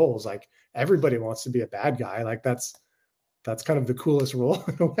coveted roles. Like, everybody wants to be a bad guy. Like, that's kind of the coolest role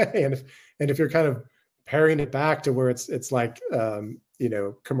in a way. And if you're kind of paring it back to where it's like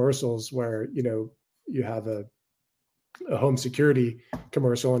commercials where you have a home security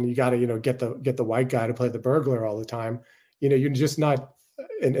commercial and you got to get the white guy to play the burglar all the time. You're just not.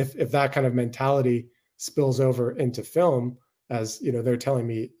 And if that kind of mentality spills over into film, as they're telling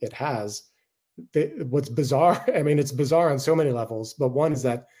me it has, what's bizarre, I mean, it's bizarre on so many levels, but one is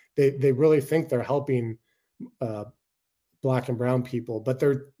that they really think they're helping Black and brown people, but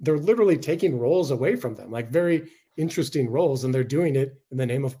they're literally taking roles away from them, like very interesting roles, and they're doing it in the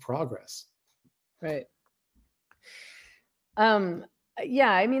name of progress. Right.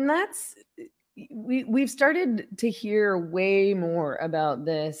 Yeah, I mean, we've started to hear way more about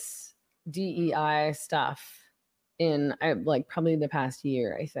this DEI stuff in like probably the past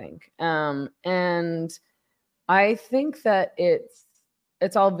year, I think. And I think that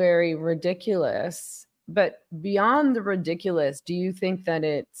it's all very ridiculous, but beyond the ridiculous, do you think that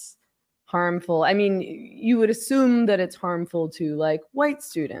it's harmful. I mean, you would assume that it's harmful to like white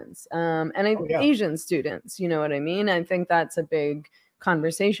students and Asian students. You know what I mean? I think that's a big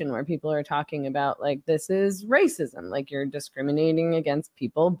conversation where people are talking about like, this is racism, like you're discriminating against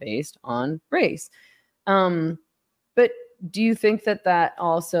people based on race. But do you think that that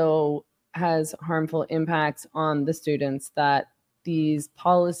also has harmful impacts on the students that these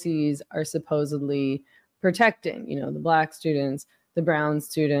policies are supposedly protecting? You know, the Black students, the brown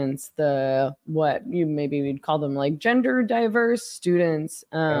students, the what you maybe we'd call them like gender diverse students,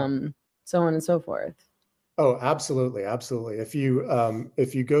 so on and so forth. Oh, absolutely, absolutely. If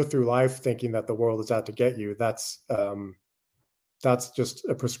you go through life thinking that the world is out to get you, that's just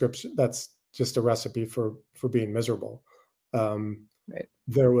a prescription. That's just a recipe for being miserable. Right.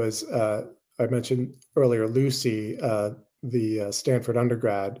 There was I mentioned earlier Lucy, the Stanford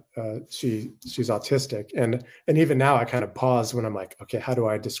undergrad. She's autistic, and even now I kind of pause when I'm like, okay, how do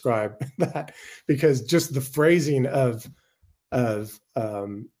I describe that? Because just the phrasing of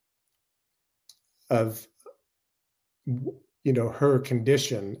you know, her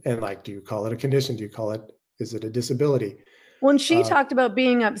condition, and like, do you call it a condition? Do you call it, is it a disability? When she talked about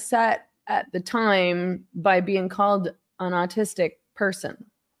being upset at the time by being called an autistic person.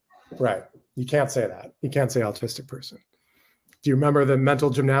 Right. You can't say that. You can't say autistic person. Do you remember the mental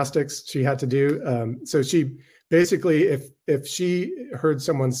gymnastics she had to do? So she basically, if she heard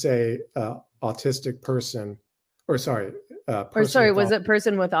someone say autistic person, or sorry, was it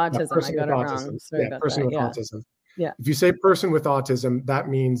person with autism? I got it wrong. Sorry about person that. with Yeah. autism. Yeah. If you say person with autism, that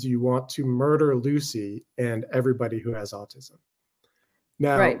means you want to murder Lucy and everybody who has autism.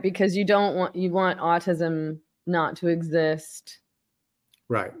 Now, right, because you want autism not to exist.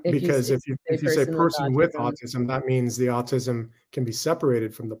 Right, because if you say person with autism, that means the autism can be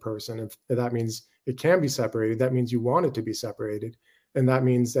separated from the person. If that means it can be separated, that means you want it to be separated, and that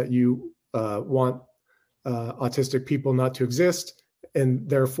means that you want autistic people not to exist, and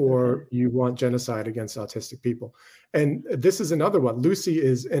therefore you want genocide against autistic people. And this is another one. Lucy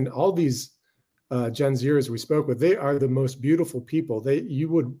is, and all these Gen Zers we spoke with, they are the most beautiful people.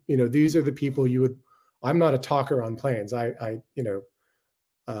 These are the people you would. I'm not a talker on planes. I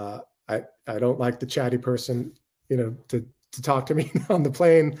don't like the chatty person, to talk to me on the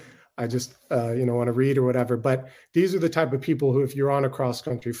plane. I just, want to read or whatever. But these are the type of people who, if you're on a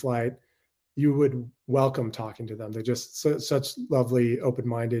cross-country flight, you would welcome talking to them. They're just such lovely,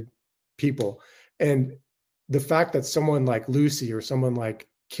 open-minded people. And the fact that someone like Lucy or someone like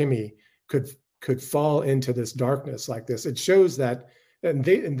Kimmy could fall into this darkness like this, it shows that, and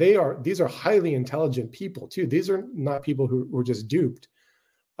these are highly intelligent people too. These are not people who were just duped.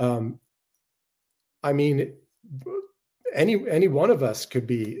 I mean, any one of us could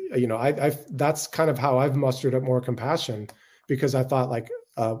be, that's kind of how I've mustered up more compassion, because I thought, like,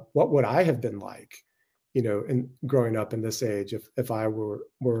 what would I have been like, in growing up in this age, if I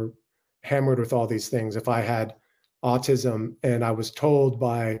were hammered with all these things, if I had autism and I was told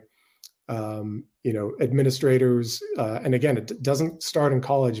by, administrators, and again, it doesn't start in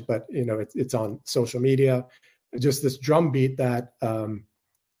college, but, it's on social media, just this drumbeat that,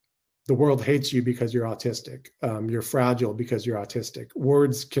 the world hates you because you're autistic. You're fragile because you're autistic.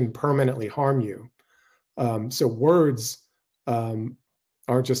 Words can permanently harm you. So words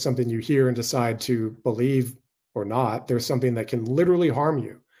aren't just something you hear and decide to believe or not. There's something that can literally harm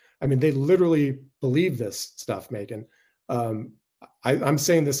you. I mean, they literally believe this stuff, Megan. I'm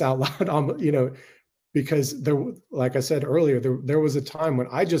saying this out loud, because like I said earlier, there was a time when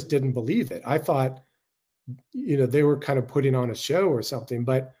I just didn't believe it. I thought, they were kind of putting on a show or something.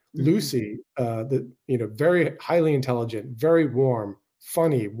 But Lucy, very highly intelligent, very warm,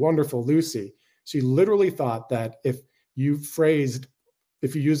 funny, wonderful Lucy, she literally thought that if you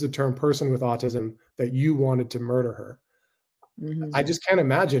use the term person with autism, that you wanted to murder her. I just can't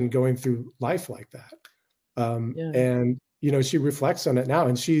imagine going through life like that. And, she reflects on it now,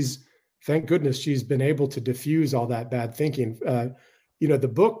 and thank goodness she's been able to diffuse all that bad thinking. The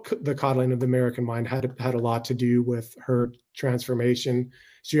book, The Coddling of the American Mind, had a lot to do with her transformation.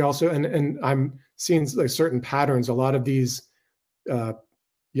 She also, and I'm seeing like certain patterns. A lot of these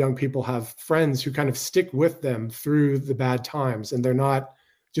young people have friends who kind of stick with them through the bad times, and they're not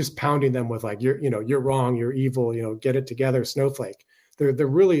just pounding them with like, you're wrong, you're evil, get it together, snowflake. They're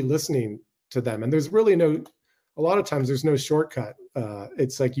really listening to them, and there's really a lot of times there's no shortcut.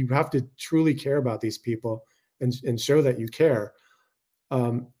 It's like you have to truly care about these people and show that you care.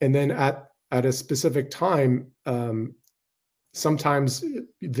 And then at a specific time, sometimes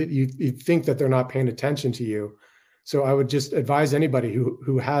you think that they're not paying attention to you. So I would just advise anybody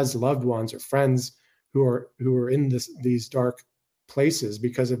who has loved ones or friends who are in these dark places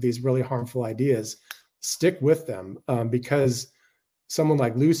because of these really harmful ideas, stick with them, because someone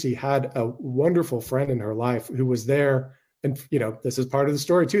like Lucy had a wonderful friend in her life who was there. And, this is part of the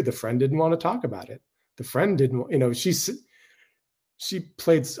story too. The friend didn't want to talk about it. The friend didn't, she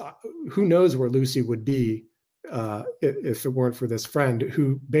played, who knows where Lucy would be if it weren't for this friend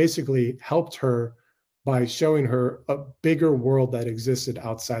who basically helped her by showing her a bigger world that existed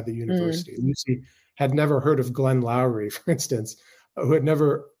outside the university. Lucy had never heard of Glenn Lowry, for instance, who had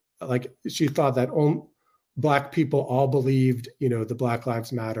never, she thought that Black people all believed, the Black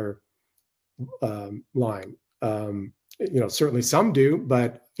Lives Matter line. Certainly some do,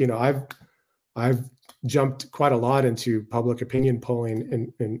 but, I've jumped quite a lot into public opinion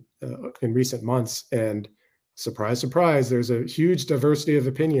polling in recent months, and surprise, surprise, there's a huge diversity of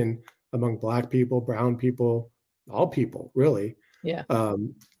opinion among Black people, brown people, all people, really. Yeah.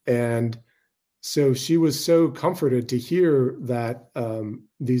 And so she was so comforted to hear that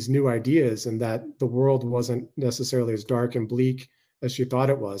these new ideas, and that the world wasn't necessarily as dark and bleak as she thought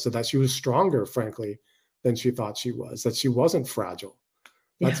it was, so that she was stronger, frankly, than she thought she was, that she wasn't fragile.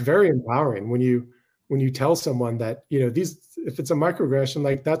 That's very empowering when you tell someone that, if it's a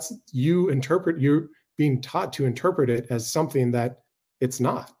microaggression, that's you're being taught to interpret it as something that it's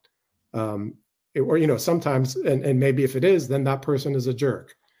not. Sometimes, and maybe if it is, then that person is a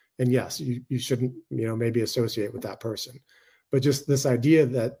jerk. And yes, you shouldn't, maybe associate with that person. But just this idea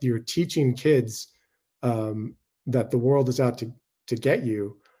that you're teaching kids that the world is out to get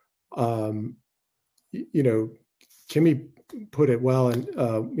you, Kimmy put it well, and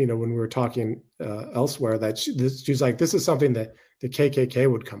when we were talking elsewhere, that she's like, this is something that the KKK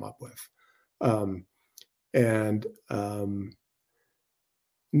would come up with,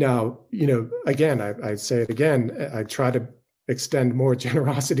 now, again, I say it again, I try to extend more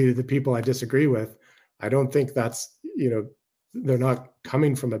generosity to the people I disagree with. I don't think that's, they're not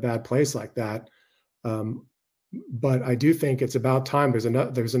coming from a bad place like that, but I do think it's about time.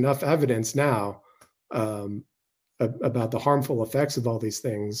 There's enough evidence now about the harmful effects of all these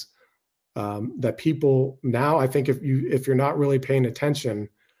things, that people now, I think if you're not really paying attention,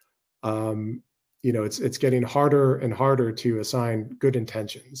 it's getting harder and harder to assign good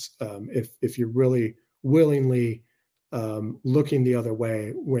intentions, if you're really willingly looking the other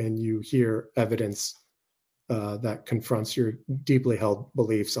way when you hear evidence that confronts your deeply held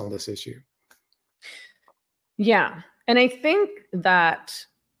beliefs on this issue. Yeah, and I think that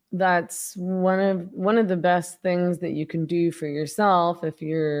that's one of the best things that you can do for yourself if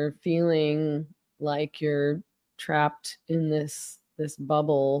you're feeling like you're trapped in this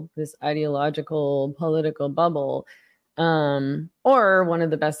bubble, this ideological political bubble, or one of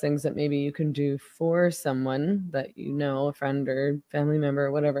the best things that maybe you can do for someone that a friend or family member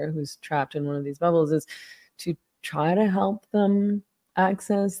or whatever who's trapped in one of these bubbles is to try to help them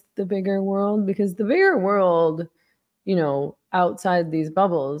access the bigger world, because the bigger world, outside these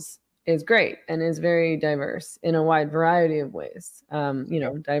bubbles is great and is very diverse in a wide variety of ways.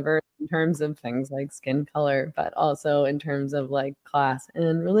 Diverse in terms of things like skin color, but also in terms of class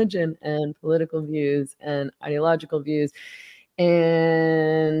and religion and political views and ideological views.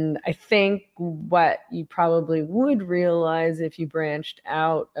 And I think what you probably would realize if you branched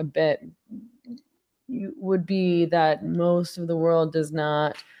out a bit would be that most of the world does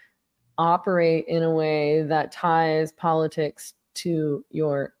not operate in a way that ties politics to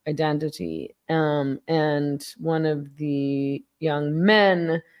your identity. And one of the young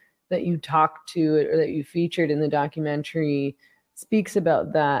men that you talked to or that you featured in the documentary speaks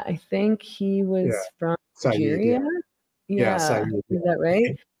about that. I think he was from Nigeria. Yeah. Is that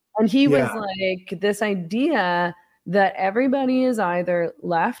right? And he was like, this idea that everybody is either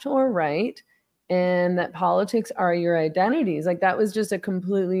left or right, and that politics are your identities. That was just a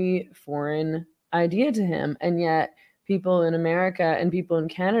completely foreign idea to him. And yet people in America and people in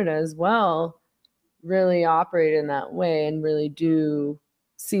Canada as well really operate in that way and really do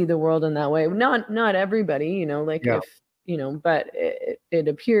see the world in that way. Not everybody, but it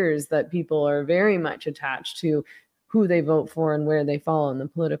appears that people are very much attached to who they vote for and where they fall on the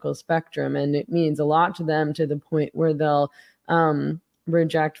political spectrum. And it means a lot to them, to the point where they'll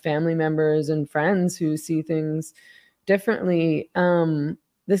reject family members and friends who see things differently.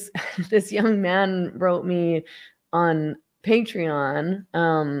 This young man wrote me on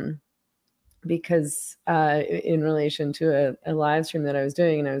Patreon because in relation to a live stream that I was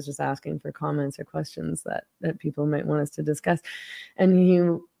doing, and I was just asking for comments or questions that people might want us to discuss.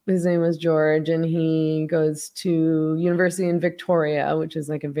 And his name was George, and he goes to university in Victoria, which is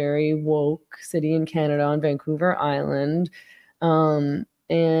a very woke city in Canada on Vancouver Island.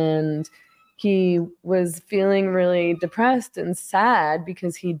 And he was feeling really depressed and sad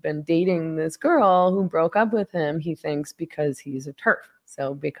because he'd been dating this girl who broke up with him, he thinks, because he's a TERF.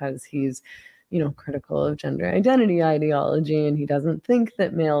 So because he's, critical of gender identity ideology, and he doesn't think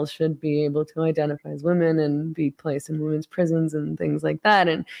that males should be able to identify as women and be placed in women's prisons and things like that.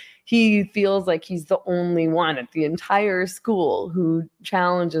 And he feels like he's the only one at the entire school who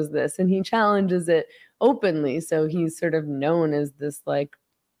challenges this, and he challenges it openly. So he's sort of known as this like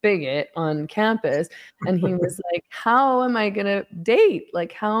bigot on campus. And he was like, how am I going to date?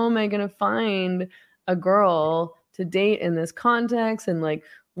 Like, how am I going to find a girl to date in this context? And like,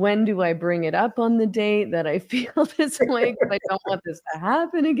 when do I bring it up on the date that I feel this way? Because I don't want this to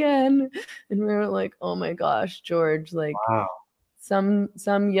happen again. And we were like, oh my gosh, George, like, wow. Some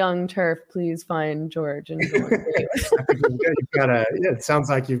young TERF, please find George and go on a date. It sounds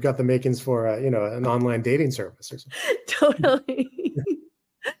like you've got the makings for an online dating service or something. Totally.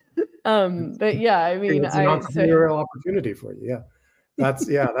 But yeah, I mean, it's an entrepreneurial opportunity for you.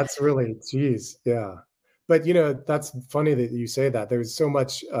 Yeah, that's really, geez, yeah. But that's funny that you say that. There's so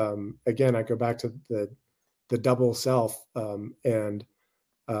much. Again, I go back to the double self, and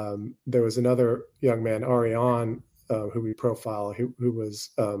there was another young man, Ariane, who we profile, who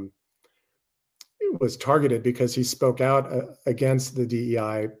was targeted because he spoke out against the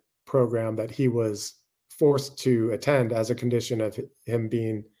DEI program that he was forced to attend as a condition of him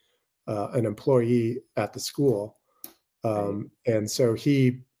being an employee at the school. And so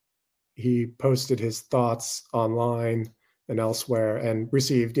he posted his thoughts online and elsewhere and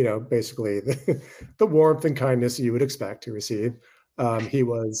received, basically the warmth and kindness you would expect to receive. He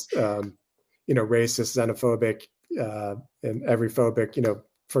was, racist, xenophobic, and every phobic,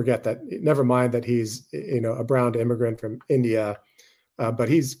 forget that, never mind that he's, a brown immigrant from India, but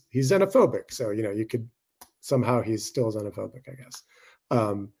he's xenophobic. So, you could somehow he's still xenophobic, I guess.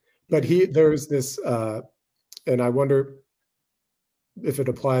 But there's this, and I wonder if it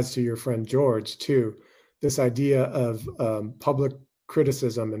applies to your friend George too, this idea of public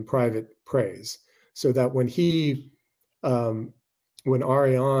criticism and private praise. So that when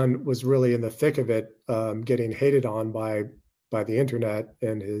Ariane was really in the thick of it, getting hated on by the internet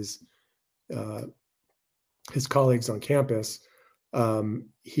and his colleagues on campus, all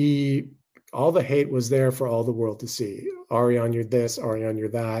the hate was there for all the world to see. Ariane, you're this. Ariane, you're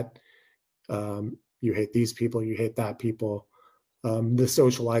that. You hate these people. You hate that people. The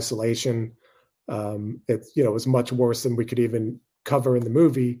social isolation, it was much worse than we could even cover in the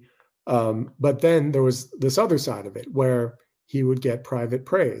movie. But then there was this other side of it where he would get private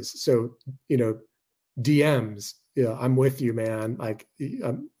praise. So, DMs, I'm with you, man. Like,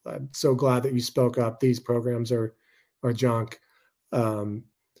 I'm so glad that you spoke up. These programs are junk.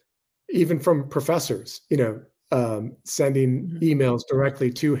 Even from professors, sending emails directly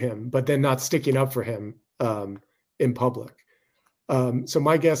to him, but then not sticking up for him in public. So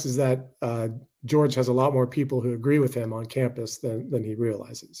my guess is that George has a lot more people who agree with him on campus than he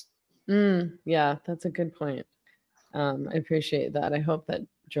realizes. Yeah, that's a good point. I appreciate that. I hope that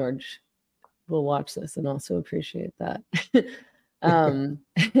George will watch this and also appreciate that.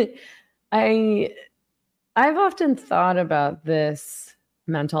 I've often thought about this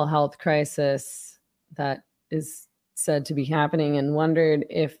mental health crisis that is said to be happening and wondered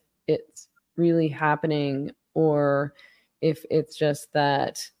if it's really happening or if it's just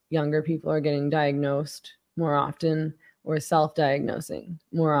that younger people are getting diagnosed more often or self-diagnosing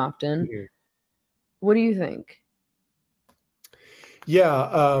more often. Mm-hmm. What do you think?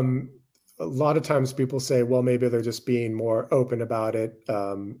 Yeah, a lot of times people say, well, maybe they're just being more open about it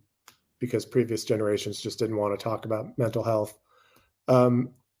because previous generations just didn't want to talk about mental health.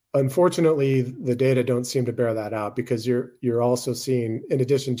 Unfortunately, the data don't seem to bear that out because you're also seeing, in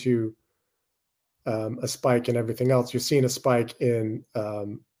addition to a spike in everything else, you're seeing a spike in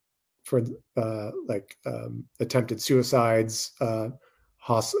attempted suicides,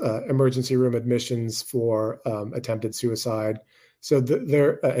 emergency room admissions for attempted suicide. So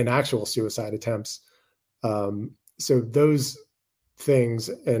they're in actual suicide attempts. So those things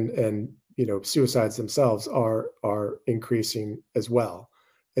and suicides themselves are increasing as well.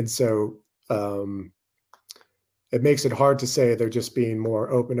 And so it makes it hard to say they're just being more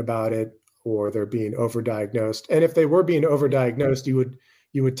open about it or they're being overdiagnosed. And if they were being overdiagnosed, you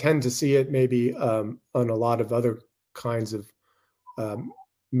would tend to see it maybe on a lot of other kinds of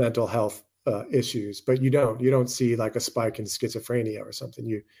mental health issues, but you don't see like a spike in schizophrenia or something.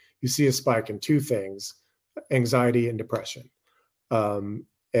 You see a spike in two things: anxiety and depression.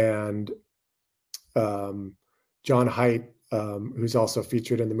 And John Haidt, who's also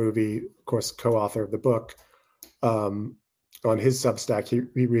featured in the movie, of course, co-author of the book, on his Substack,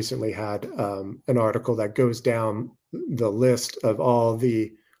 he recently had an article that goes down the list of all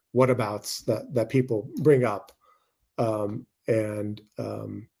the whatabouts that people bring up, and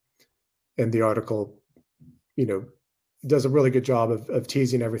the article, does a really good job of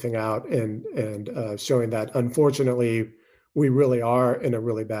teasing everything out and showing that unfortunately we really are in a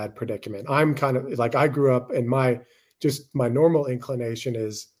really bad predicament. I'm kind of like, I grew up, and my normal inclination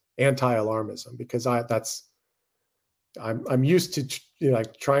is anti-alarmism, because I'm used to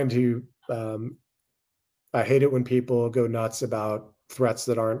like trying to I hate it when people go nuts about threats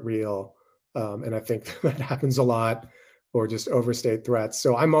that aren't real, and I think that happens a lot, or just overstate threats.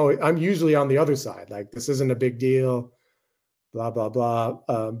 So I'm usually on the other side, like this isn't a big deal, blah blah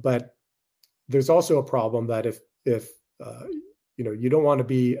blah. But there's also a problem that if you don't want to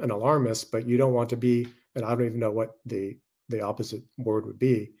be an alarmist, but you don't want to be, and I don't even know what the opposite word would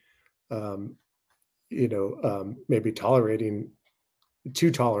be, maybe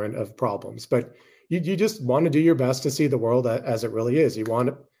too tolerant of problems, but you just want to do your best to see the world as it really is. You want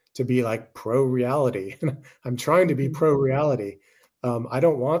it to be like pro reality. I'm trying to be pro reality. I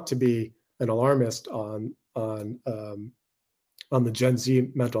don't want to be an alarmist on the Gen Z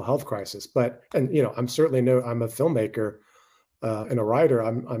mental health crisis, I'm certainly I'm a filmmaker and a writer.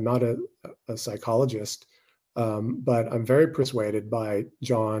 I'm not a psychologist, but I'm very persuaded by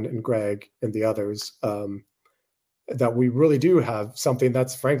John and Greg and the others that we really do have something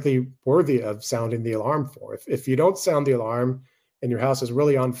that's frankly worthy of sounding the alarm for. If you don't sound the alarm and your house is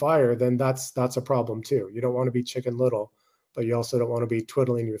really on fire, then that's a problem too. You don't want to be Chicken Little, but you also don't want to be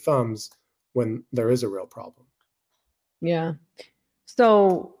twiddling your thumbs when there is a real problem. Yeah.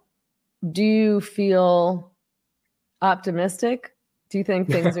 So do you feel optimistic? Do you think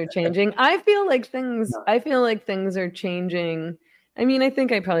things are changing? I feel like things are changing. I mean, I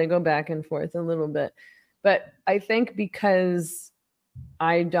think I probably go back and forth a little bit, but I think because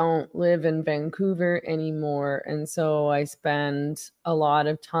I don't live in Vancouver anymore, and so I spend a lot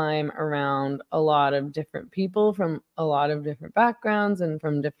of time around a lot of different people from a lot of different backgrounds and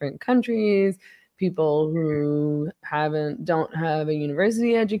from different countries, people who don't have a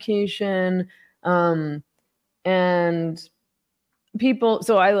university education, and people.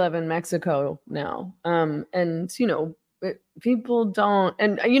 So I live in Mexico now, and people don't,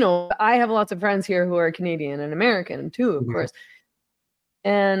 and I have lots of friends here who are Canadian and American too, of course,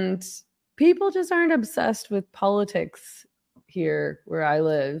 and people just aren't obsessed with politics here where I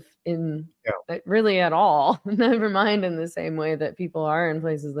live really at all. Never mind in the same way that people are in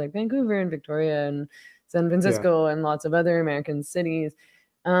places like Vancouver and Victoria and San Francisco and lots of other American cities.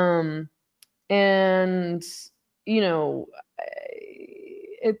 And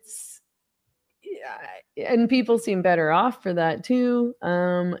it's, and people seem better off for that too.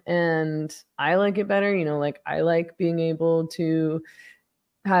 And I like it better, like I like being able to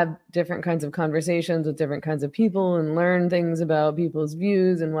have different kinds of conversations with different kinds of people and learn things about people's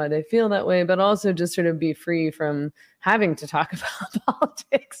views and why they feel that way, but also just sort of be free from having to talk about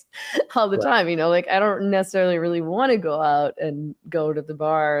politics all the time. Like I don't necessarily really want to go out and go to the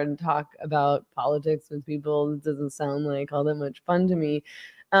bar and talk about politics with people. It doesn't sound like all that much fun to me.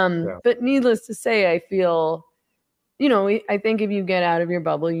 But needless to say, I feel, I think if you get out of your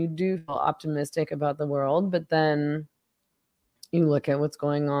bubble, you do feel optimistic about the world, but then you look at what's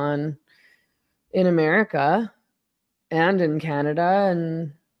going on in America and in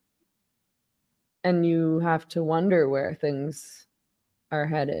Canada, and you have to wonder where things are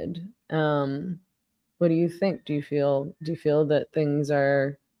headed. What do you think? Do you feel that things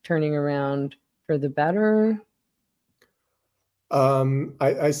are turning around for the better?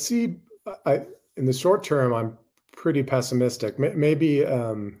 I see. In the short term, I'm pretty pessimistic. Maybe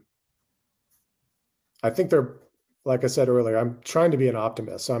I think they're. Like I said earlier, I'm trying to be an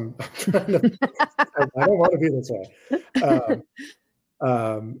optimist. I'm trying to, I don't want to be this way.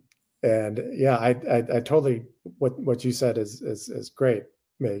 And yeah, I totally, what you said is great,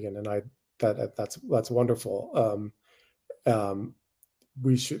 Megan. And that's wonderful.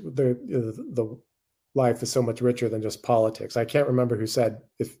 We should, the life is so much richer than just politics. I can't remember who said,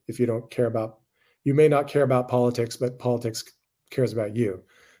 if you don't care about, you may not care about politics, but politics cares about you.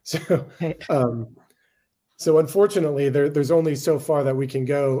 So, so unfortunately, there's only so far that we can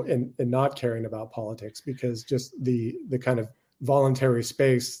go in not caring about politics, because just the kind of voluntary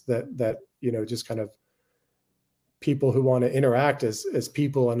space that just kind of people who want to interact as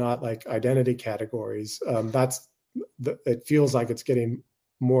people and not like identity categories. It feels like it's getting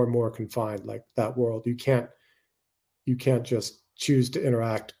more and more confined, like that world. You can't just choose to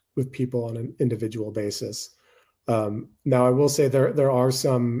interact with people on an individual basis. Now, I will say there are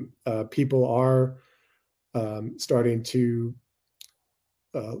some people are starting to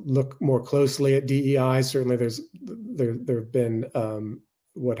look more closely at DEI. Certainly, there have been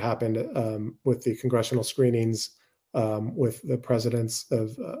what happened with the congressional screenings with the presidents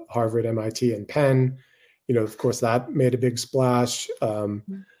of Harvard, MIT, and Penn. Of course, that made a big splash.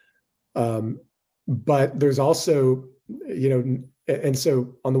 But there's also, and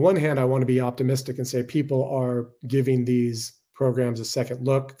so on the one hand, I want to be optimistic and say people are giving these programs a second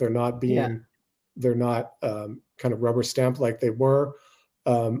look. They're not being, they're not kind of rubber stamped like they were.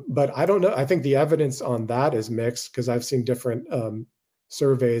 But I don't know. I think the evidence on that is mixed because I've seen different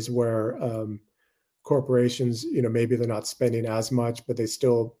surveys where corporations, maybe they're not spending as much, but they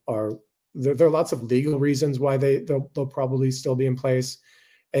still are. There are lots of legal reasons why they'll probably still be in place.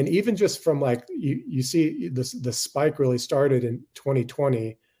 And even just from like you see the spike really started in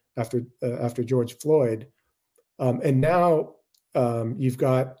 2020 after George Floyd, and now you've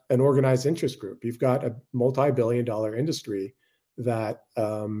got an organized interest group. You've got a multi-billion-dollar industry that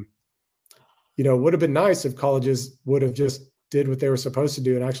would have been nice if colleges would have just did what they were supposed to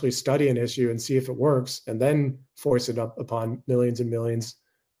do and actually study an issue and see if it works, and then force it up upon millions and millions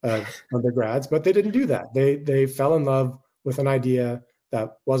of undergrads. But they didn't do that. They fell in love with an idea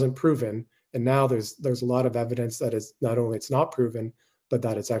that wasn't proven. And now there's a lot of evidence that is not only it's not proven, but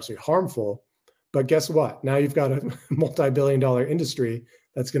that it's actually harmful. But guess what? Now you've got a multi-billion-dollar industry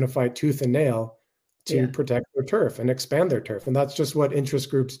that's going to fight tooth and nail to protect their turf and expand their turf. And that's just what interest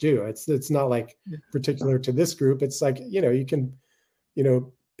groups do. It's not like particular to this group. It's like, you can,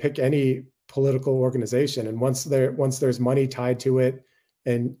 pick any political organization. And once there's money tied to it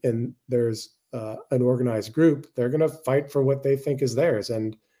and there's an organized group, they're going to fight for what they think is theirs.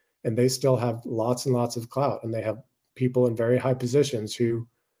 And they still have lots and lots of clout, and they have people in very high positions who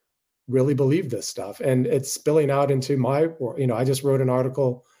really believe this stuff. And it's spilling out into I just wrote an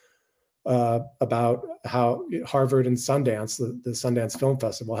article about how Harvard and Sundance, the Sundance Film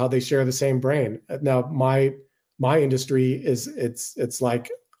Festival, how they share the same brain. Now, my industry it's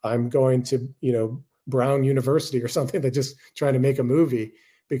like I'm going to, Brown University or something that just trying to make a movie.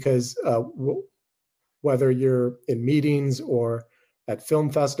 Because whether you're in meetings or at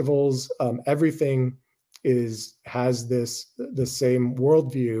film festivals, everything has the same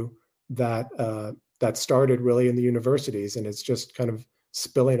worldview that started really in the universities, and it's just kind of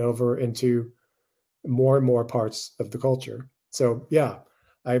spilling over into more and more parts of the culture. So yeah,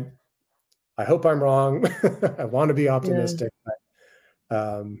 I hope I'm wrong. I want to be optimistic,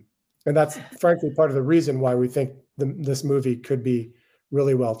 and that's frankly part of the reason why we think this movie could be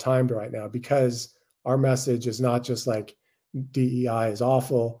really well timed right now, because our message is not just like DEI is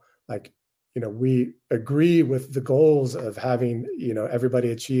awful. Like, we agree with the goals of having,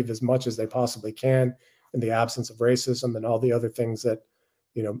 everybody achieve as much as they possibly can in the absence of racism and all the other things that,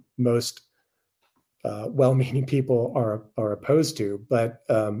 most well-meaning people are opposed to. But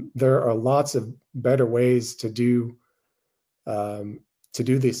there are lots of better ways to do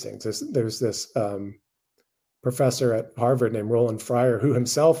these things. There's this professor at Harvard named Roland Fryer, who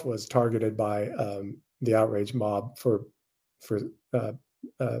himself was targeted by the outrage mob for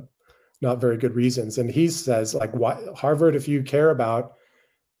not very good reasons. And he says, like, why, Harvard, if you care about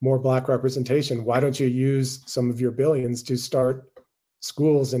more Black representation, why don't you use some of your billions to start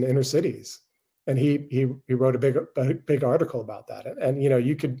schools in inner cities? And he wrote a big article about that. And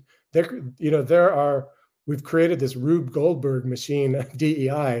we've created this Rube Goldberg machine of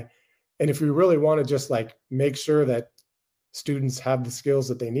DEI. And if we really want to just like make sure that students have the skills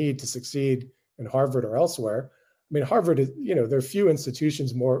that they need to succeed in Harvard or elsewhere, I mean, Harvard is, there are few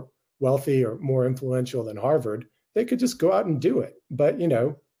institutions more wealthy or more influential than Harvard. They could just go out and do it. But,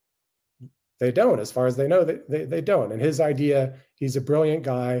 they don't. As far as they know, they don't. And his idea, he's a brilliant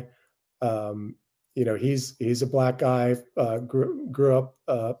guy. He's a Black guy, grew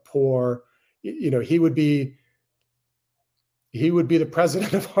up poor. He would be the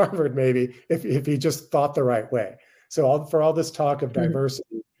president of Harvard, maybe, if he just thought the right way. So for all this talk of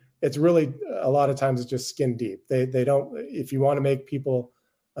diversity, it's really, a lot of times it's just skin deep. They don't, if you want to make people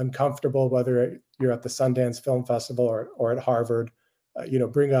uncomfortable, whether you're at the Sundance Film Festival or at Harvard,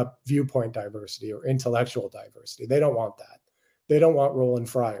 bring up viewpoint diversity or intellectual diversity. They don't want that. They don't want Roland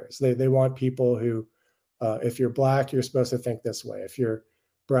Fryers. They want people who, if you're Black, you're supposed to think this way. If you're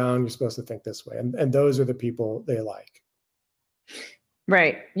Brown, you're supposed to think this way. And those are the people they like.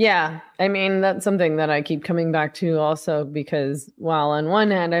 Right. Yeah. I mean, that's something that I keep coming back to also, because while on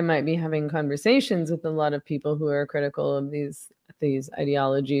one hand, I might be having conversations with a lot of people who are critical of these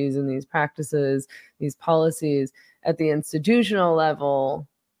ideologies and these practices, these policies, at the institutional level,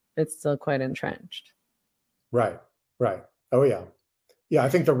 it's still quite entrenched. Right. Oh, yeah. Yeah. I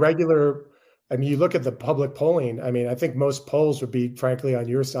think the regular I mean, you look at the public polling. I mean, I think most polls would be, frankly, on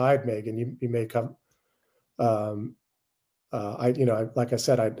your side, Megan. You may come. Like I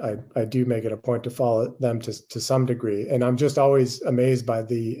said, I do make it a point to follow them to some degree, and I'm just always amazed by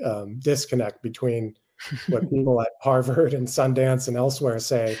the disconnect between what people at Harvard and Sundance and elsewhere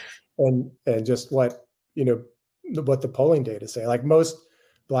say, and just what the polling data say. Like most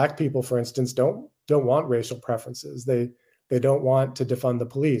Black people, for instance, don't want racial preferences. They don't want to defund the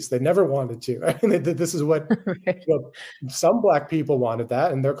police. They never wanted to. I mean, this is what Right. Some Black people wanted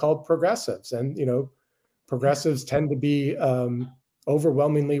that, and they're called progressives. And progressives tend to be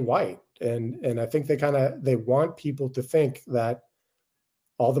overwhelmingly white, and I think they want people to think that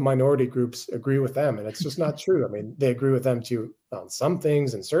all the minority groups agree with them, and it's just not true. I mean, they agree with them too on some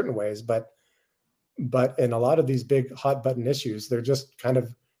things in certain ways, but in a lot of these big hot button issues, they're just kind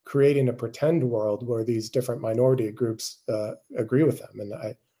of creating a pretend world where these different minority groups agree with them, and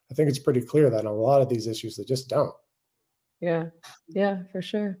I think it's pretty clear that on a lot of these issues they just don't. Yeah, for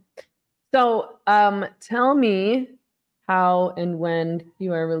sure. So tell me how and when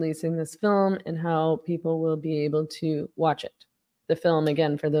you are releasing this film and how people will be able to watch it. The film,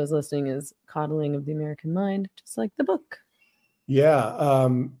 again, for those listening, is Coddling of the American Mind, just like the book. Yeah,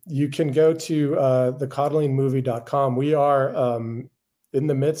 you can go to thecoddlingmovie.com. We are in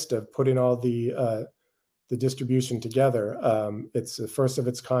the midst of putting all the distribution together. It's the first of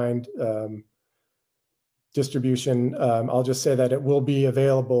its kind distribution. I'll just say that it will be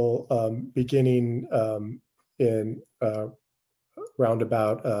available beginning in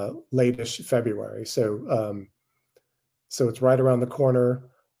roundabout late-ish February. So it's right around the corner.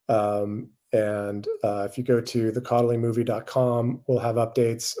 And if you go to thecoddlingmovie.com, we'll have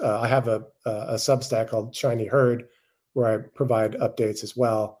updates. I have a Substack called Shiny Herd, where I provide updates as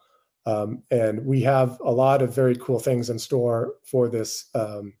well. And we have a lot of very cool things in store for this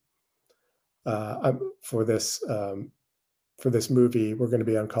movie. We're going to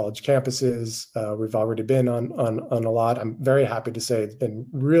be on college campuses. We've already been on a lot. I'm very happy to say it's been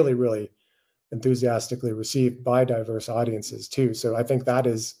really, really enthusiastically received by diverse audiences too. So I think that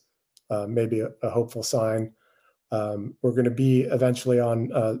is maybe a hopeful sign. We're going to be eventually on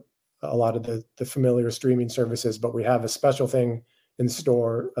a lot of the familiar streaming services, but we have a special thing in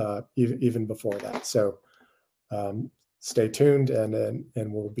store even before that. So stay tuned, and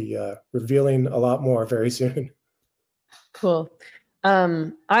we'll be revealing a lot more very soon. Cool.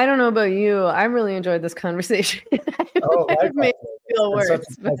 I don't know about you. I really enjoyed this conversation. It made me feel worse.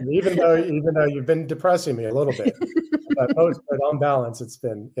 Even though you've been depressing me a little bit, but on balance, it's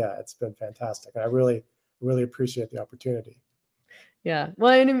been fantastic. I really appreciate the opportunity. Yeah.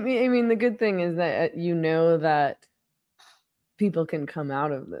 Well, I mean, the good thing is that that people can come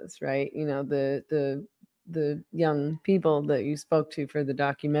out of this, right? The young people that you spoke to for the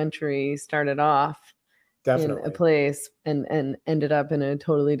documentary started off Definitely in a place and ended up in a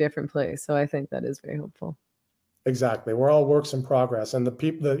totally different place. So I think that is very hopeful. Exactly. We're all works in progress. And the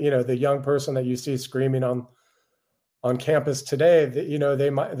people, the young person that you see screaming on campus today,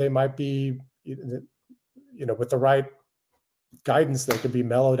 they might be, with the right guidance, they could be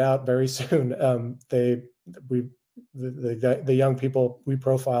mellowed out very soon. The young people we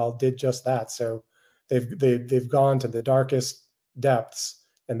profiled did just that. So they've gone to the darkest depths,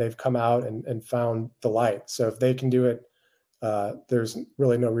 and they've come out and found the light. So if they can do it, there's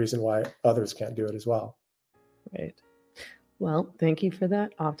really no reason why others can't do it as well. Right. Well, thank you for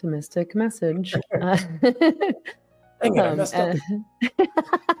that optimistic message. Dang it, I messed up.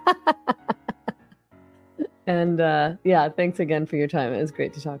 And yeah, thanks again for your time. It was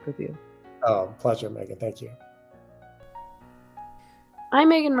great to talk with you. Oh, pleasure, Megan. Thank you. I'm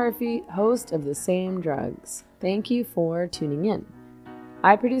Megan Murphy, host of The Same Drugs. Thank you for tuning in.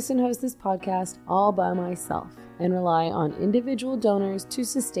 I produce and host this podcast all by myself and rely on individual donors to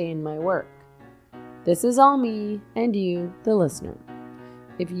sustain my work. This is all me and you, the listener.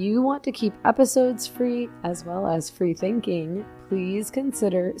 If you want to keep episodes free as well as free thinking, please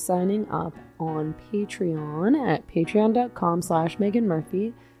consider signing up on Patreon at patreon.com/Megan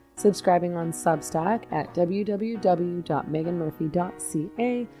Murphy, subscribing on Substack at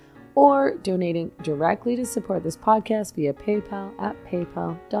www.meganmurphy.ca, or donating directly to support this podcast via PayPal at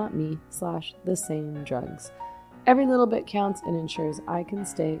paypal.me/thesamedrugs. Every little bit counts and ensures I can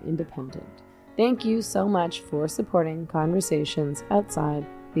stay independent. Thank you so much for supporting conversations outside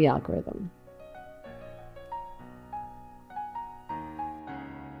the algorithm.